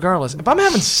enjoying it regardless. If I'm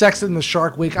having sex in the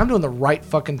Shark Week, I'm doing the right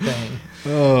fucking thing.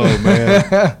 Oh,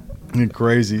 man. You're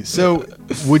crazy. So,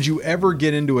 would you ever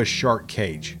get into a shark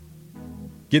cage?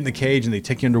 Get in the cage and they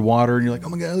take you underwater and you're like, oh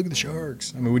my God, look at the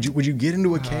sharks. I mean, would you get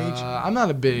into a cage? I'm not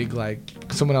a big, like,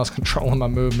 someone else controlling my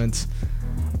movements.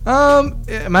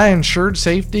 Am I insured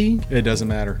safety? It doesn't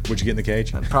matter. Would you get in the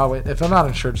cage? Probably. If I'm not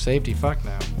insured safety, fuck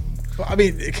no. Well, I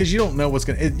mean, because you don't know what's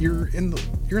gonna. You're in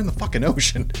the fucking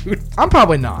ocean, dude. I'm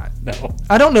probably not. No,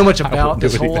 I don't know much about wouldn't do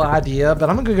this it whole either. idea, but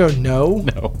I'm gonna go no.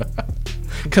 no.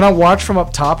 Can I watch from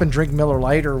up top and drink Miller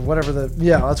Lite or whatever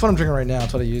yeah, that's what I'm drinking right now.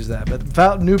 That's what I use that. But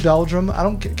without New Belgium,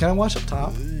 can I watch up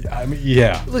top? I mean,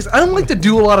 yeah. Listen, I don't like to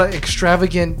do a lot of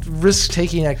extravagant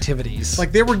risk-taking activities.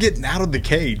 Like they were getting out of the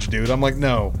cage, dude. I'm like,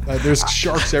 no. There's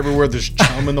sharks everywhere. There's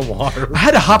chum in the water. I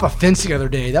had to hop a fence the other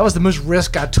day. That was the most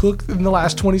risk I took in the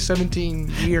last 2017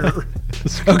 year.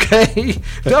 Okay,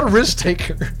 not a risk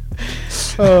taker.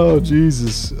 Oh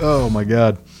Jesus. Oh my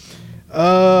God.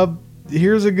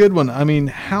 Here's a good one. I mean,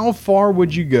 how far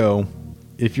would you go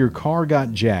if your car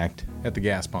got jacked at the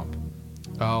gas pump?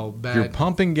 Oh, bad. You're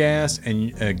pumping gas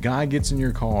and a guy gets in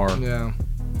your car. Yeah.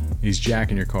 He's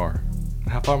jacking your car.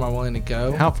 How far am I willing to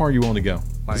go? How far are you willing to go?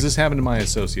 Like- Because this happened to my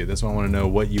associate. That's why I want to know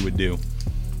what you would do.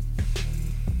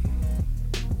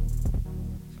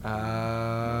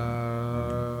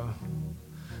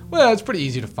 Well, it's pretty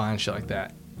easy to find shit like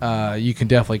that. You can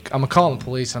definitely. I'm gonna call the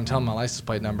police. I'm telling my license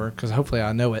plate number because hopefully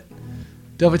I know it.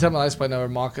 Definitely tell my license plate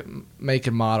number, make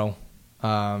and model.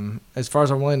 As far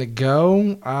as I'm willing to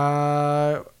go,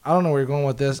 I don't know where you're going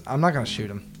with this. I'm not gonna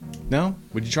shoot him. No?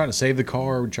 Would you try to save the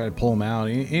car? Would you try to pull him out?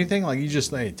 Anything? Like you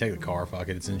just take the car, fuck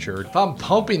it, it's insured. If I'm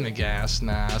pumping the gas,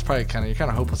 nah, it's probably you're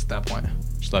kind of hopeless at that point.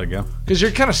 Just let it go. Because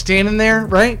you're kind of standing there,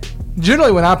 right?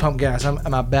 Generally, when I pump gas,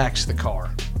 my back's to the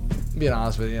car. Being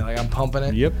honest with you, like I'm pumping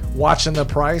it. Yep. Watching the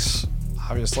price,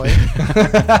 obviously.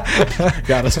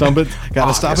 Gotta stop at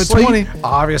Obviously, 20.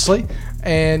 Obviously.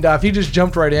 And if he just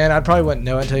jumped right in, I probably wouldn't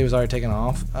know it until he was already taken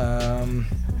off.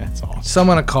 That's awesome.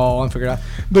 Someone to call and figure it out.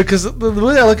 Because the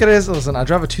way I look at it is, listen, I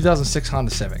drive a 2006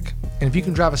 Honda Civic. And if you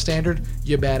can drive a standard,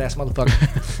 you're a badass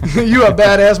motherfucker. You a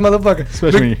badass motherfucker.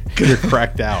 Especially when you're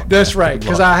cracked out. That's right.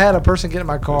 Because I had a person get in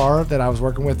my car that I was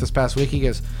working with this past week. He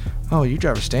goes, oh, you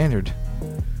drive a standard.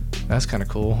 That's kind of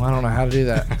cool. I don't know how to do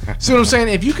that. See what I'm saying?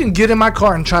 If you can get in my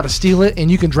car and try to steal it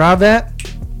and you can drive that,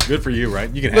 Good for you,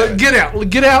 right? You can have it.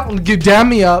 get out, down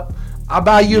me up. I'll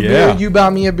buy you a Yeah. beer. You buy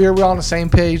me a beer. We're on the same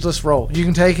page. Let's roll. You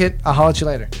can take it. I'll holler at you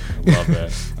later. Love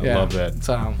that. I love that.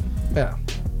 So, yeah.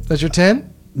 That's your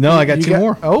 10? No, I got You two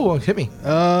more. Oh, well, hit me.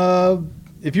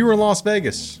 If you were in Las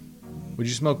Vegas, would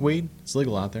you smoke weed? It's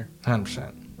legal out there.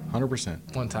 100%.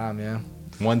 100%. One time, yeah.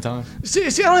 One time. See, I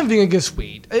don't have anything against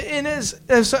weed. And as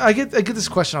I get this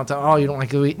question all the time. Oh, you don't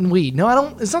like weed? No, I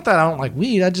don't. It's not that I don't like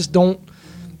weed. I just don't.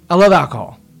 I love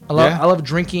alcohol. I love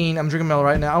drinking. I'm drinking Miller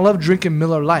right now. I love drinking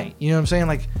Miller Lite. You know what I'm saying?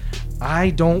 Like,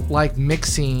 I don't like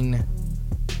mixing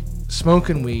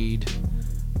smoking weed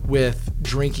with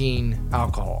drinking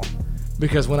alcohol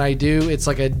because when I do, it's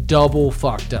like a double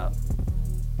fucked up.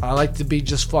 I like to be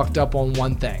just fucked up on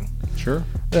one thing. Sure.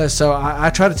 So I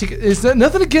try to take it. It's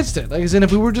nothing against it. Like I said,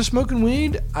 if we were just smoking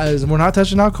weed, we're not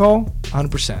touching alcohol,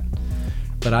 100%.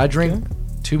 But I drink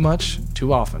too much,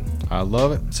 too often. I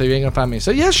love it. So you ain't gonna find me.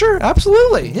 So yeah, sure,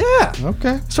 absolutely, yeah.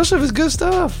 Okay. Especially if it's good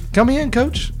stuff. Come in,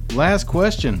 coach. Last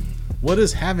question. What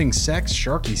is having sex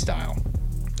Sharky style?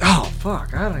 Oh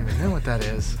fuck, I don't even know what that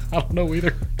is. I don't know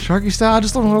either. Sharky style. I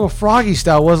just don't know what Froggy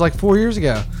style was like 4 years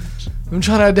ago. I'm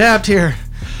trying to adapt here.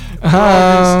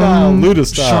 Style, Luda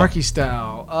style. Sharky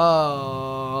style.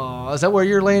 Oh, is that where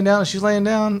you're laying down and she's laying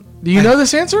down? Do you know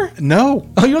this answer? No.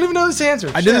 Oh, you don't even know this answer.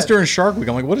 I did this during Shark Week.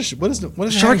 I'm like, what is having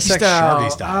Sharky sex style.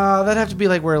 Sharky style? That'd have to be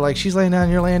like where like she's laying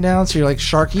down, you're laying down, so you're like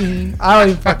Sharky. I don't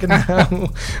even fucking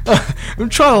know. I'm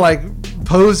trying to like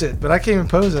pose it, but I can't even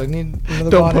pose it. I need another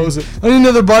Don't body. pose it. I need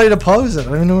another body to pose it. I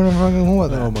don't even know what I'm fucking going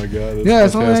with that. Oh my god. Yeah,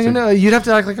 that's all I know. You'd have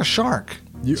to act like a shark.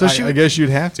 I guess you'd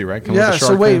have to, right? Come Yeah. with the So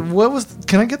shark wait, fin.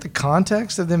 can I get the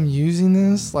context of them using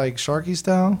this like Sharky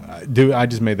style? Dude, I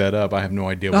just made that up. I have no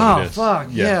idea what it is. Fuck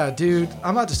yeah, dude!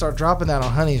 I'm about to start dropping that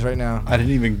on honeys right now. I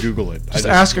didn't even Google it. Just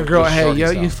ask a girl, hey,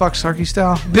 yo, you fuck Sharky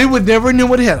style? They would never know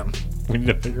what hit them. We need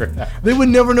to figure it out. They would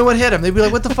never know what hit them. They'd be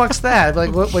like, what the fuck's that?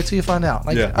 I'd be like, wait till you find out.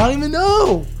 Like, Yeah. I don't even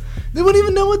know. They wouldn't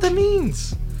even know what that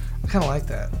means. I kind of like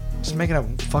that. Just making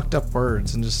up fucked up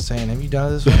words and just saying, have you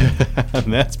done this one?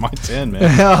 And that's my 10,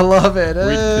 man. I love it.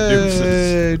 Read the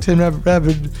deuces. 10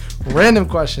 rapid random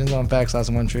questions on Facts, Lies,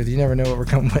 and One Truth. You never know what we're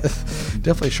coming with.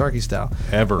 Definitely Sharky style.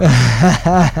 Ever.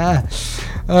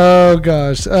 Oh,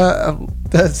 gosh.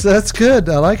 That's good.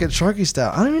 I like it. Sharky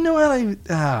style. I don't even know how to...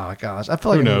 Oh, gosh. I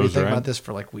feel like I'm going to be thinking about this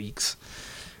for like weeks.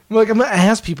 Like, I'm going to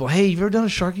ask people, hey, you ever done a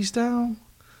Sharky style?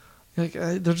 Like,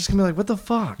 they're just going to be like, what the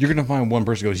fuck? You're going to find one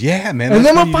person who goes, yeah, man. And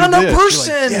then I'll I'll find that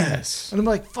person. Like, yes. And I'm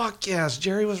like, fuck yes,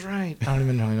 Jerry was right. I don't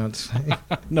even know what to say.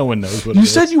 No one knows what You it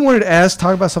is. said you wanted to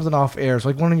talk about something off air. It's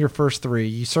like one of your first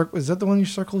three. Is that the one you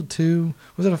circled too?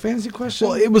 Was it a fantasy question?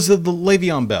 Well, it was the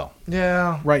Le'Veon Bell.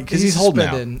 Yeah. Right, because he's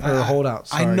holding out. Or holdout,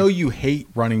 sorry. I know you hate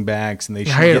running backs, and they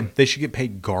should get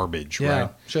paid garbage, Yeah, right?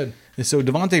 should. And so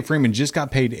Devontae Freeman just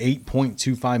got paid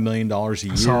 $8.25 million a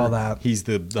year. I saw that. He's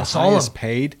the highest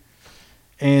paid.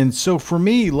 And so for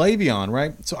me, Le'Veon,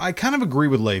 right? So I kind of agree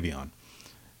with Le'Veon.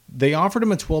 They offered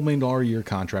him a $12 million a year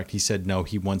contract. He said no,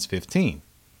 he wants 15.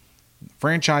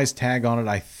 Franchise tag on it,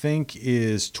 I think,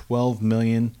 is $12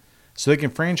 million. So they can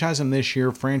franchise him this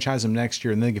year, franchise him next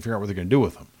year, and then they can figure out what they're going to do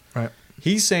with him. Right.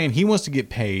 He's saying he wants to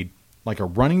get paid like a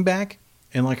running back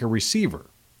and like a receiver.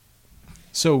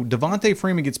 So Devontae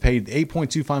Freeman gets paid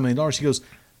 $8.25 million. He goes,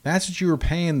 that's what you were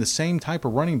paying the same type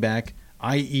of running back,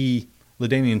 i.e.,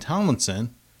 LaDainian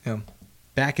Tomlinson,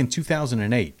 back in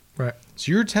 2008. Right.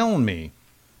 So you're telling me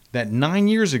that 9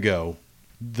 years ago,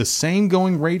 the same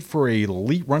going rate for a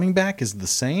elite running back is the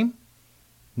same?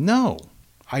 No,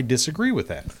 I disagree with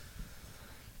that.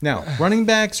 Now, running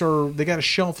backs they got a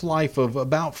shelf life of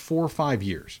about 4 or 5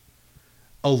 years.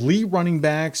 Elite running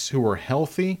backs who are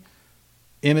healthy,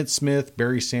 Emmitt Smith,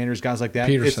 Barry Sanders, guys like that,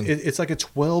 Peterson. it's like a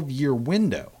 12-year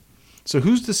window. So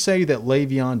who's to say that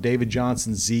Le'Veon, David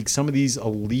Johnson, Zeke, some of these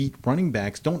elite running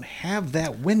backs don't have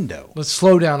that window? Let's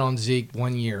slow down on Zeke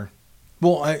 1 year.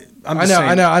 Well, I'm I just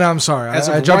know. saying, I'm sorry.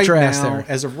 I jumped your ass there.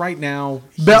 As of right now,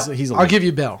 Bell, he's elite. I'll give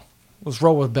you Bell. Let's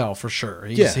roll with Bell for sure.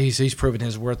 Yeah. He's proven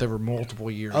his worth over multiple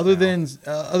years. Other now.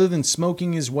 than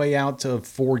smoking his way out to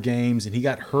 4 games, and he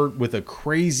got hurt with a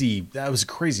crazy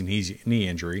knee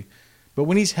injury. But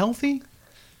when he's healthy,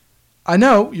 I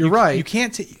know you're right. You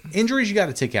can't injuries. You got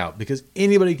to take out because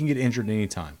anybody can get injured at any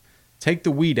time. Take the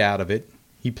weed out of it.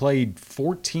 He played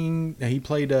 12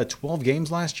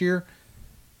 games last year,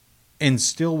 and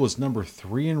still was number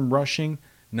 3 in rushing,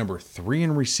 number 3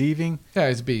 in receiving. Yeah,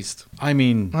 he's a beast. I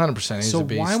mean, 100%. He's a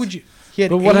beast. So why would you?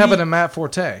 But what happened to Matt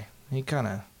Forte? He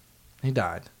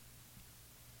died.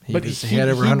 He had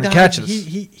over 100 catches.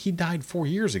 He died 4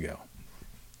 years ago.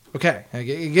 Okay.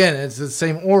 Again, it's the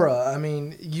same aura. I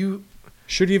mean,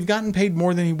 should he have gotten paid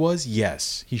more than he was?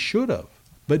 Yes, he should have.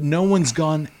 But no one's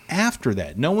gone after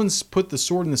that. No one's put the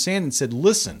sword in the sand and said,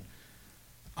 listen,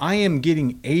 I am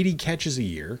getting 80 catches a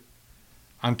year.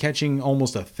 I'm catching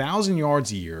almost 1,000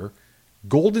 yards a year.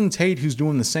 Golden Tate, who's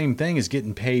doing the same thing, is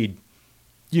getting paid,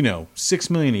 $6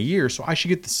 million a year. So I should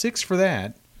get the 6 for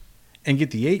that and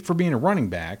get the 8 for being a running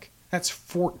back. That's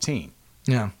 14.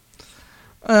 Yeah.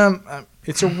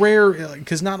 It's a rare,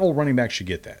 because not all running backs should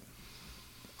get that.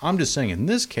 I'm just saying in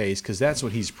this case, because that's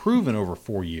what he's proven over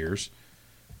 4 years.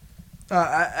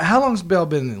 How long's Bell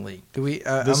been in the league?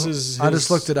 I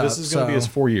just looked it up. This is going to be his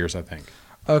 4 years, I think.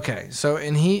 Okay, so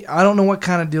I don't know what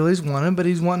kind of deal he's wanting, but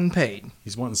he's wanting paid.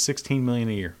 He's wanting $16 million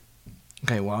a year.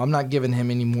 Okay, well, I'm not giving him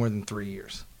any more than 3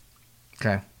 years.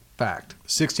 Okay, fact.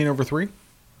 16 over 3?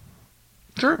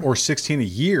 Sure. Or 16 a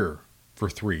year for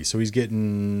 3, so he's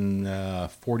getting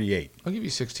 48. I'll give you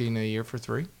 16 a year for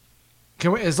 3.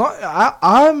 Can we?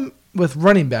 I'm with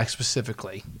running back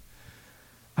specifically.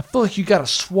 I feel like you got to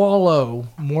swallow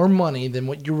more money than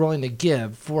what you're willing to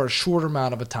give for a shorter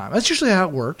amount of a time. That's usually how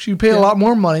it works. You pay a lot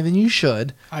more money than you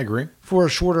should. I agree. For a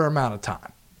shorter amount of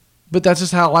time. But that's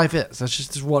just how life is. That's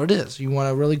just what it is. You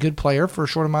want a really good player for a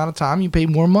short amount of time, you pay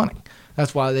more money.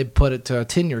 That's why they put it to a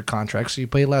 10-year contract, so you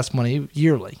pay less money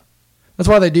yearly. That's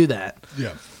why they do that.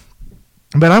 Yeah.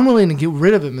 But I'm willing to get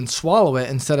rid of him and swallow it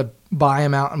instead of buy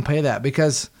him out and pay that,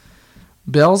 because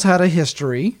Bell's had a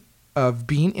history of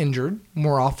being injured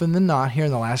more often than not here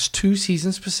in the last 2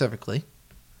 seasons specifically.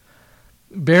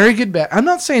 Very good back. I'm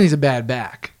not saying he's a bad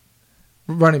back,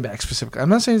 running back specifically. I'm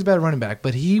not saying he's a bad running back,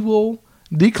 but he will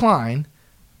decline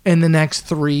in the next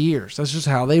 3 years. That's just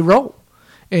how they roll.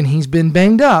 And he's been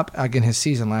banged up. Again, his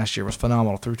season last year was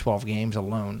phenomenal through 12 games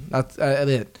alone. That's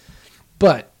it.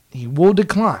 But he will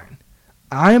decline.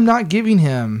 I am not giving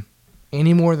him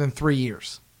any more than 3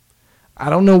 years. I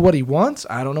don't know what he wants.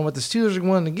 I don't know what the Steelers are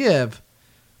willing to give.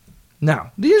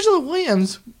 Now, D'Angelo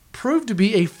Williams proved to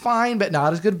be a fine, but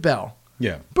not as good as Bell.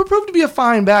 Yeah. But proved to be a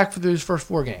fine back for those first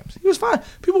 4 games. He was fine.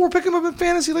 People were picking him up in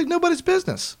fantasy like nobody's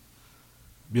business.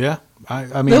 Yeah.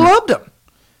 I mean, they loved him.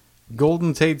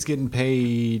 Golden Tate's getting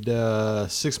paid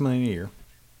 $6 million a year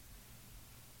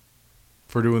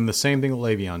for doing the same thing that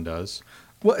Le'Veon does.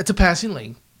 Well, it's a passing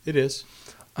league. It is.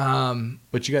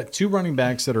 But you got 2 running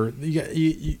backs that are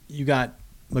you got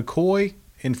McCoy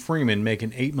and Freeman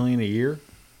making $8 million a year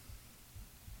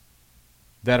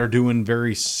that are doing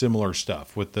very similar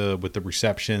stuff with the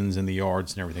receptions and the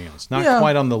yards and everything else. Not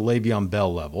quite on the Le'Veon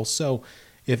Bell level. So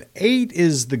if 8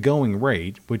 is the going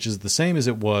rate, which is the same as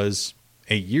it was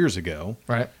 8 years ago,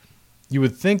 right? You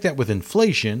would think that with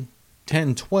inflation,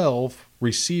 10, 12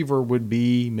 receiver would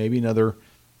be maybe another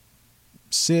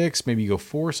 6, maybe you go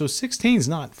 4. So 16 is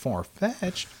not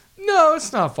far-fetched. No,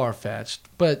 it's not far-fetched.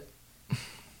 But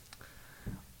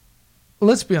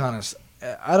let's be honest.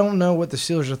 I don't know what the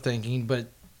Steelers are thinking, but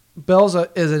Bell's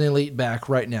is an elite back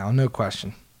right now, no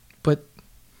question. But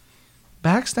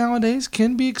backs nowadays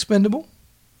can be expendable.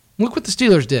 Look what the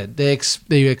Steelers did.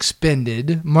 They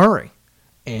expended Murray,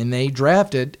 and they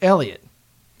drafted Elliott.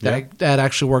 That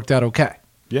actually worked out okay.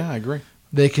 Yeah, I agree.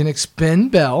 They can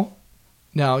expend Bell.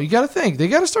 Now, you got to think. They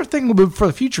got to start thinking a little bit for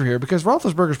the future here because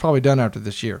Roethlisberger's probably done after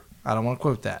this year. I don't want to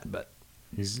quote that, but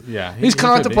he's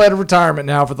contemplated retirement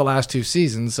now for the last 2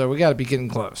 seasons, so we got to be getting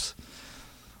close.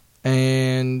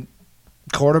 And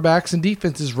quarterbacks and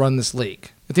defenses run this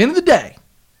league. At the end of the day,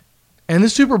 and the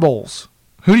Super Bowls,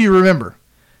 who do you remember?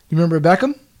 You remember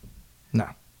Beckham? No.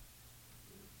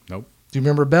 Nope. Do you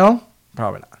remember Bell?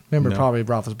 Probably not. Remember No. probably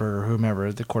Roethlisberger,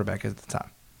 whomever the quarterback is at the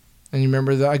time. And you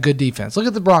remember a good defense. Look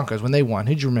at the Broncos when they won.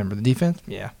 Who'd you remember? The defense?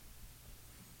 Yeah.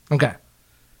 Okay.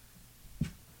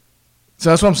 So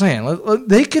that's what I'm saying.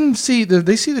 They can see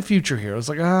they see the future here. It's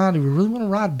like, do we really want to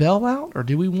ride Bell out, or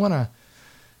do we want to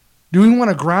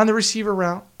grind the receiver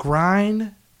route,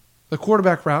 grind the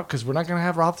quarterback route because we're not going to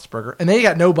have Roethlisberger, and they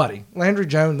got nobody. Landry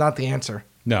Jones not the answer.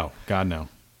 No, God no.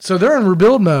 So they're in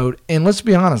rebuild mode, and let's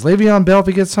be honest, Le'Veon Bell, if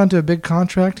he gets signed to a big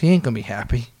contract, he ain't going to be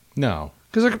happy. No.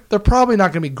 Because they're probably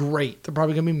not going to be great. They're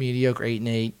probably going to be mediocre,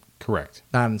 8-8, Correct.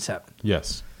 9-7.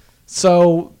 Yes.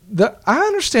 So I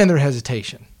understand their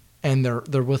hesitation and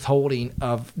their withholding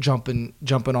of jumping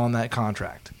on that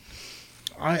contract.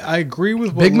 I agree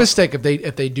with Big mistake if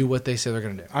they do what they say they're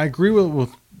going to do. I agree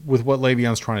with what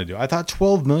Le'Veon's trying to do. I thought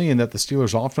 $12 million that the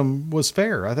Steelers offered him was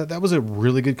fair. I thought that was a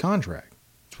really good contract.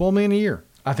 $12 million a year.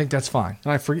 I think that's fine.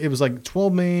 And I forget, it was like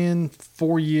 $12 million,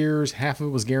 4 years, half of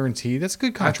it was guaranteed. That's a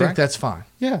good contract. I think that's fine.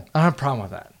 Yeah. I don't have a problem with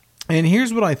that. And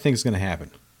here's what I think is going to happen.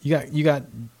 You got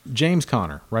James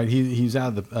Conner, right? He's out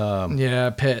of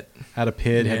the Pitt. Out of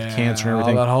Pitt, had cancer and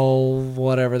everything. All that whole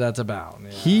whatever that's about. Yeah.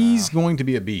 He's going to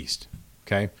be a beast.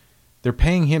 Okay, they're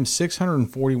paying him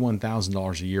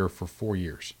 $641,000 a year for 4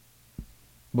 years.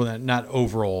 Well, not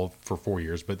overall for 4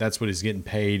 years, but that's what he's getting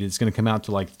paid. It's going to come out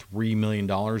to like $3 million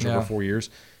over 4 years.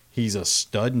 He's a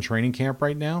stud in training camp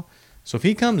right now. So if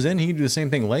he comes in, he can do the same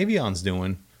thing Le'Veon's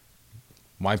doing.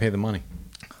 Why pay the money?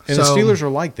 And the Steelers are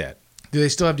like that. Do they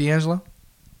still have D'Angelo?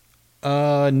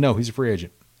 No, he's a free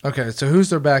agent. Okay, so who's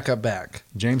their backup back?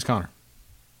 James Conner.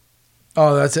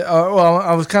 Oh, that's it. Well,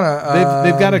 I was kind of.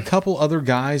 They've got a couple other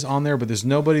guys on there, but there's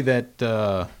nobody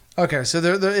that. Okay, so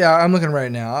they're I'm looking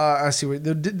right now. I see what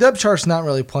the depth chart's not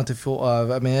really plentiful of.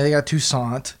 I mean, they got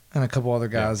Toussaint and a couple other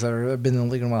guys that have been in the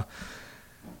league in a while.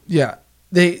 Yeah,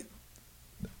 they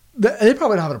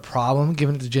probably don't have a problem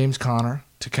giving it to James Conner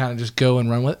to kind of just go and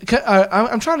run with it.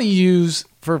 I'm trying to use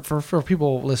for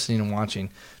people listening and watching.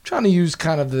 I'm trying to use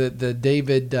kind of the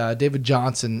David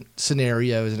Johnson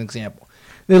scenario as an example.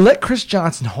 They let Chris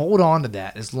Johnson hold on to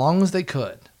that as long as they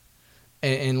could.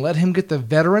 And let him get the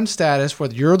veteran status,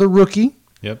 whether you're the rookie,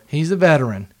 he's the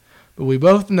veteran. But we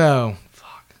both know,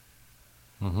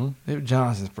 David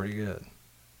Johnson's pretty good.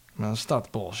 I mean, let's stop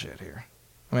the bullshit here.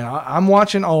 I mean, I'm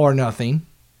watching All or Nothing.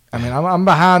 I mean, I'm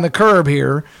behind the curve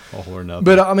here. All or Nothing.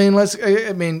 But, I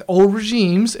mean, old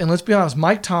regimes, and let's be honest,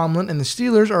 Mike Tomlin and the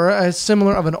Steelers are as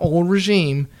similar of an old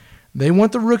regime. They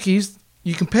want the rookies.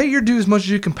 You can pay your dues as much as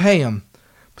you can pay them.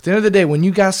 But at the end of the day, when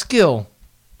you got skill,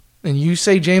 and you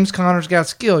say James Conner's got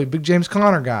skill, you big James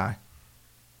Conner guy,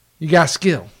 you got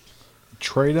skill.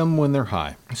 Trade them when they're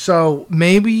high. So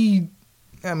maybe,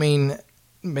 I mean,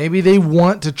 maybe they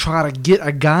want to try to get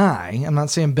a guy. I'm not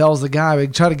saying Bell's the guy,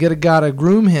 but try to get a guy to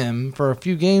groom him for a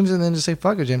few games and then just say,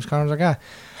 fuck it, James Conner's our guy.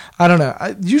 I don't know.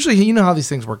 Usually, you know how these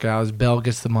things work out is Bell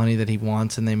gets the money that he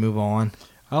wants and they move on.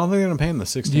 I don't think they're going to pay him the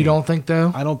 16. You don't think,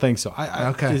 though? I don't think so.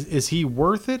 Okay. Is he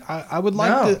worth it? I would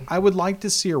like to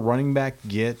see a running back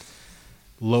get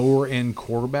lower end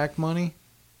quarterback money.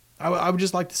 I would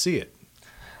just like to see it.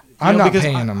 I'm not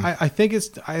paying him. I think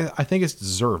it's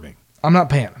deserving. I'm not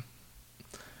paying him.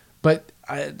 But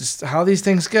just how these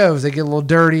things go is they get a little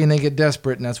dirty and they get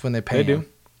desperate, and that's when they pay him.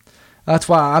 That's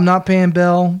why I'm not paying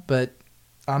Bell, but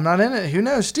I'm not in it. Who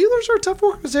knows? Steelers are a tough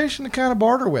organization to kind of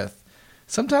barter with.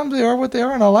 Sometimes they are what they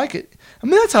are, and I like it. I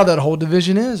mean, that's how that whole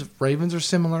division is. Ravens are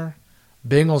similar.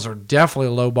 Bengals are definitely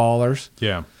low ballers.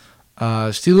 Yeah.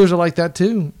 Steelers are like that,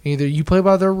 too. Either you play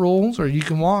by their rules or you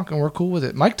can walk, and we're cool with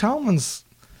it. Mike Tomlin's,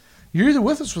 you're either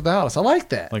with us or without us. I like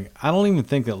that. Like, I don't even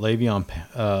think that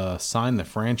Le'Veon signed the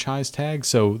franchise tag,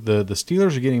 so the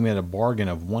Steelers are getting him at a bargain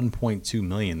of $1.2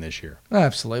 million this year.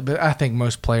 Absolutely, but I think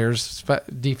most players,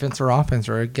 defense or offense,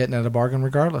 are getting at a bargain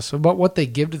regardless. So, but what they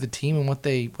give to the team and what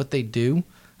they do,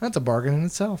 that's a bargain in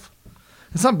itself.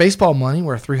 It's not baseball money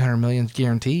where $300 million is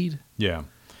guaranteed. Yeah,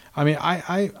 I mean,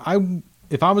 I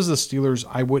if I was the Steelers,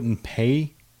 I wouldn't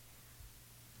pay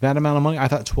that amount of money. I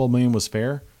thought $12 million was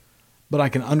fair, but I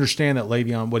can understand that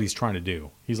Le'Veon, what he's trying to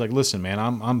do. He's like, listen, man,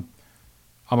 I'm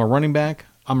a running back,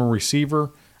 I'm a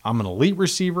receiver. I'm an elite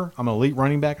receiver. I'm an elite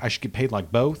running back. I should get paid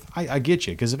like both. I get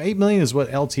you. Because if $8 million is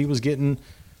what LT was getting,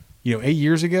 8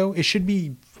 years ago, it should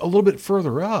be a little bit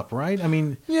further up, right? I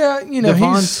mean, yeah,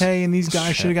 Devontae and these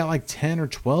guys should have got like 10 or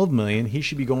 12 million. He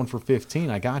should be going for 15.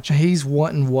 I got you. He's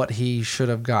wanting what he should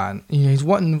have gotten. He's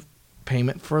wanting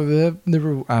payment for the I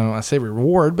don't want to say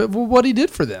reward, but what he did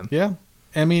for them. Yeah.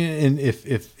 I mean, and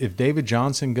if David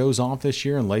Johnson goes off this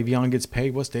year and Le'Veon gets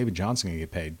paid, what's David Johnson going to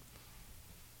get paid?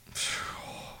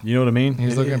 You know what I mean?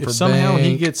 He's looking for somehow bank.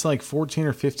 He gets like 14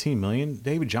 or 15 million.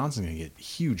 David Johnson's going to get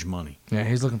huge money. Yeah,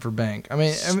 he's looking for bank. I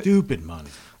mean, stupid money.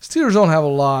 Steelers don't have a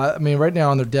lot. I mean, right now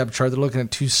on their depth chart, they're looking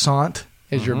at Toussaint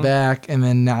as your back, and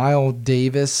then Niall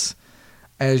Davis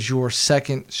as your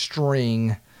second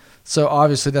string. So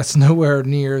obviously, that's nowhere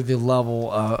near the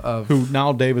level of who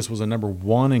Niall Davis was a number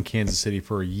 1 in Kansas City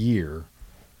for a year.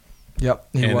 Yep,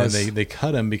 he was. Then they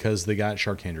cut him because they got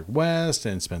Sharkhandrick West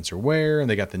and Spencer Ware, and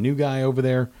they got the new guy over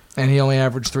there. And he only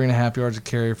averaged 3.5 yards a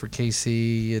carry for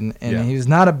KC, and he was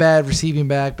not a bad receiving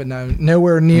back, but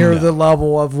nowhere near the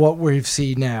level of what we've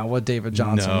seen now with David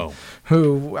Johnson,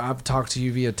 who I've talked to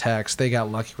you via text. They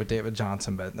got lucky with David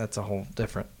Johnson, but that's a whole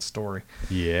different story.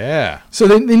 Yeah. So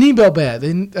they need Bell bad.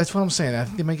 That's what I'm saying. I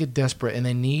think they might get desperate, and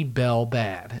they need Bell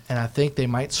bad. And I think they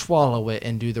might swallow it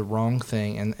and do the wrong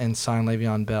thing and sign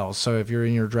Le'Veon Bell. So if you're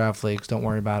in your draft leagues, don't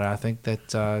worry about it. I think that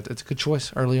it's a good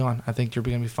choice early on. I think you're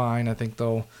going to be fine. I think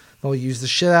they'll use the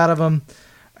shit out of him,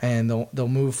 and they'll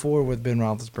move forward with Ben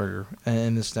Roethlisberger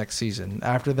in this next season.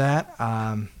 After that,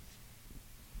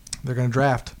 they're going to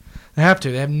draft. They have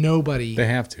to. They have nobody. They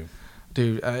have to.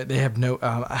 Dude, they have no.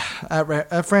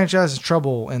 That franchise is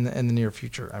trouble in the near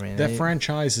future. I mean, that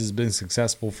franchise has been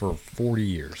successful for 40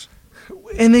 years,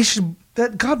 and they should.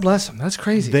 God bless them. That's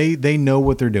crazy. They know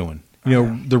what they're doing.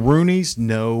 The Rooneys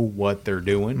know what they're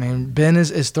doing. I mean, Ben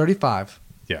is 35.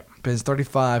 Yeah, Ben's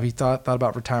 35. He thought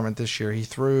about retirement this year. He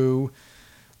threw,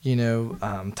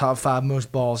 top 5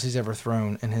 most balls he's ever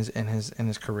thrown in his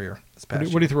career. What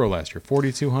did he throw last year?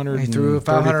 4,200. He threw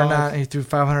 509. He threw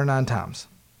 509 times.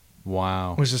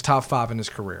 Wow, which is top 5 in his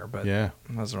career. But yeah,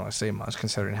 doesn't really say much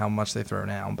considering how much they throw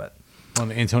now. But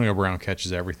Antonio Brown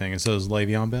catches everything, and so does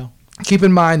Le'Veon Bell. Keep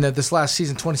in mind that this last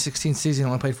season, 2016 season, he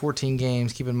only played 14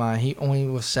 games. Keep in mind, he only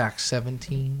was sacked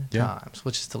 17 times,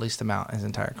 which is the least amount in his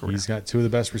entire career. He's got 2 of the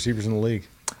best receivers in the league.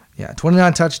 Yeah,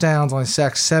 29 touchdowns, only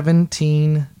sacked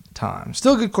 17 times.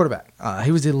 Still a good quarterback.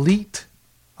 He was elite,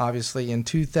 obviously. In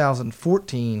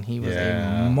 2014, he was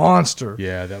a monster.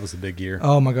 Yeah, that was a big year.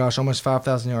 Oh, my gosh, almost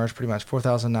 5,000 yards, pretty much,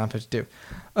 4,952.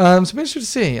 So it'll be interesting to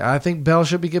see. I think Bell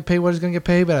should be get paid what he's going to get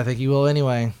paid, but I think he will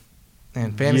anyway.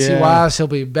 And fantasy-wise, he'll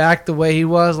be back the way he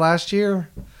was last year.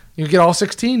 You'll get all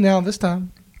 16 now this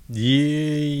time.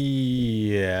 Yeah.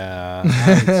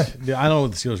 I don't know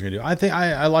what the Steelers are going to do. I think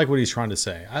I like what he's trying to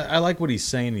say. I like what he's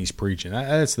saying and he's preaching.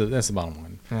 That's the bottom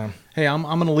line. Yeah. Hey, I'm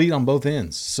an elite on both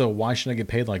ends, so why should I get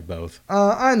paid like both?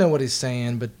 I know what he's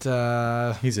saying,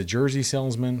 but he's a jersey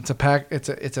salesman. It's a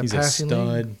passing stud.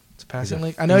 league. It's a passing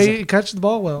league. I know he catches the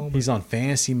ball well. He's on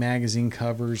fantasy magazine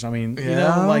covers. I mean,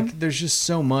 there's just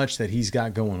so much that he's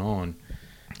got going on.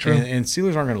 True. And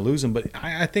Steelers aren't going to lose him, but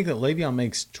I think that Le'Veon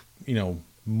makes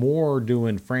more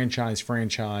doing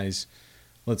franchise.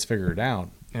 Let's figure it out.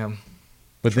 Yeah.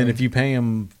 But then if you pay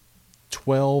him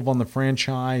 12 on the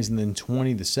franchise and then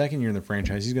 20 the second year in the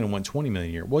franchise, he's going to want 20 million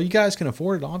a year. Well, you guys can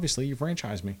afford it. Obviously, you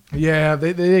franchise me. Yeah,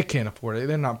 they can't afford it.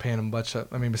 They're not paying him much.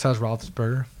 I mean, besides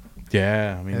Roethlisberger,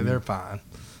 Yeah, I mean, yeah, they're fine.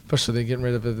 Especially they're getting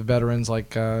rid of the veterans like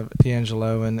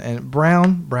D'Angelo and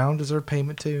Brown. Brown deserves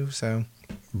payment too. So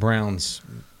Browns.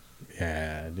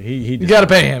 Yeah, he you got to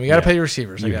pay him. You got to Yeah. pay your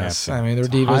receivers. I You guess. have to. I mean, they're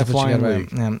It's a divas, but you high-flying got to pay league.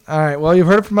 them. Yeah. All right. Well, you've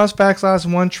heard it from us. Backslash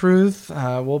and One Truth.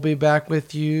 We'll be back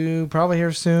with you probably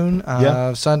here soon.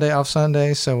 Yeah. Sunday off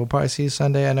Sunday, so we'll probably see you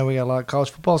Sunday. I know we got a lot of college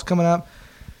footballs coming up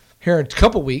here in a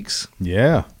couple weeks.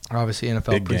 Yeah. Obviously,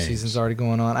 NFL Big preseason's games. already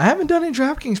going on. I haven't done any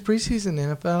DraftKings preseason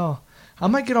in NFL. I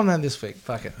might get on that this week.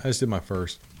 Fuck it. I just did my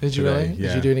first. Did you today. really? Yeah.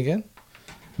 Did you do it again?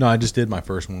 No, I just did my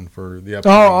first one for the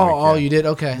upcoming week, yeah. You did?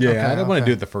 Okay. Yeah, okay, I didn't want to okay.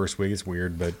 do it the first week. It's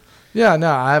weird, but Yeah, no,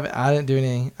 I didn't do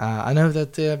any. I know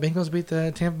that the Bengals beat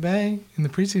the Tampa Bay in the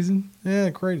preseason. yeah,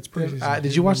 great. It's preseason.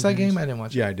 Did you watch that game? I didn't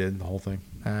watch it. Yeah, I did the whole thing.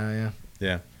 Yeah.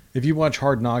 Yeah. If you watch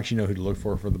Hard Knocks, you know who to look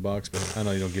for the Bucks. But I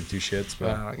know you don't give two shits. But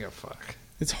I don't give a fuck.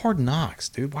 it's Hard Knocks,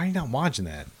 dude. Why are you not watching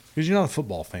that? Because you're not a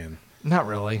football fan. Not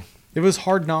really. If it was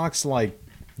Hard Knocks like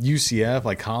UCF,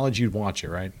 like college, you'd watch it,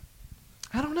 right?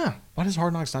 I don't know. Why does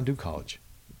Hard Knocks not do college?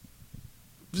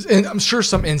 And I'm sure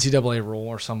some NCAA rule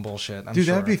or some bullshit. I'm Dude,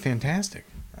 sure. that'd be fantastic.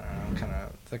 I don't know. Kind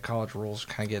of the college rules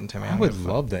kind of getting to me. I don't would give a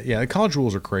fuck. love that. Yeah, the college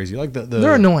rules are crazy. Like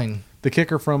They're annoying. the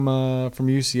kicker from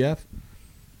UCF,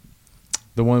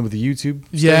 the one with the YouTube.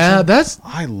 Yeah, station.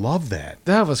 I love that.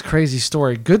 that was crazy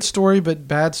story. Good story, but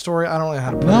bad story. I don't know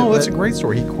how to put it. No, that's a but- great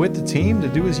story. He quit the team to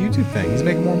do his YouTube thing. He's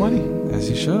making more money. As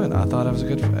he should. I thought it was a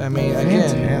good. I mean, again,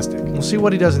 Fantastic. we'll see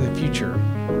what he does in the future.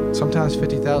 Sometimes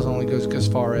 50,000 only goes as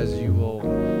far as you will.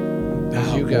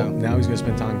 As you go. Now he's going to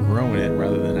spend time growing it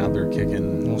rather than out there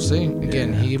kicking. We'll see.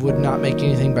 Again, Yeah. he would not make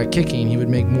anything by kicking. He would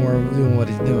make more doing what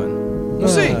he's doing. We'll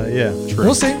see. Yeah, true.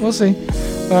 We'll see. We'll see.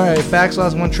 All right.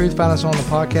 Backslash One Truth. Find us on the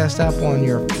podcast app on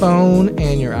your phone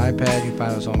and your iPad. You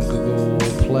find us on Google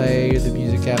Play, the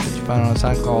music app that you find on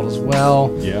SoundCloud as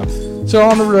well. Yeah. So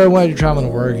on the road, while you're traveling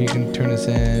to work, you can tune us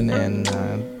in and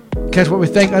catch what we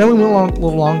think. I know we went a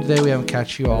little long today. We haven't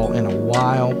catch you all in a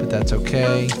while, but that's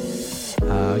okay.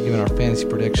 Giving our fantasy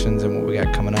predictions and what we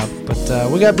got coming up.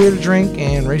 But we got beer to drink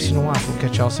and racing to watch. We'll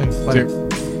catch y'all soon. Later. Dude.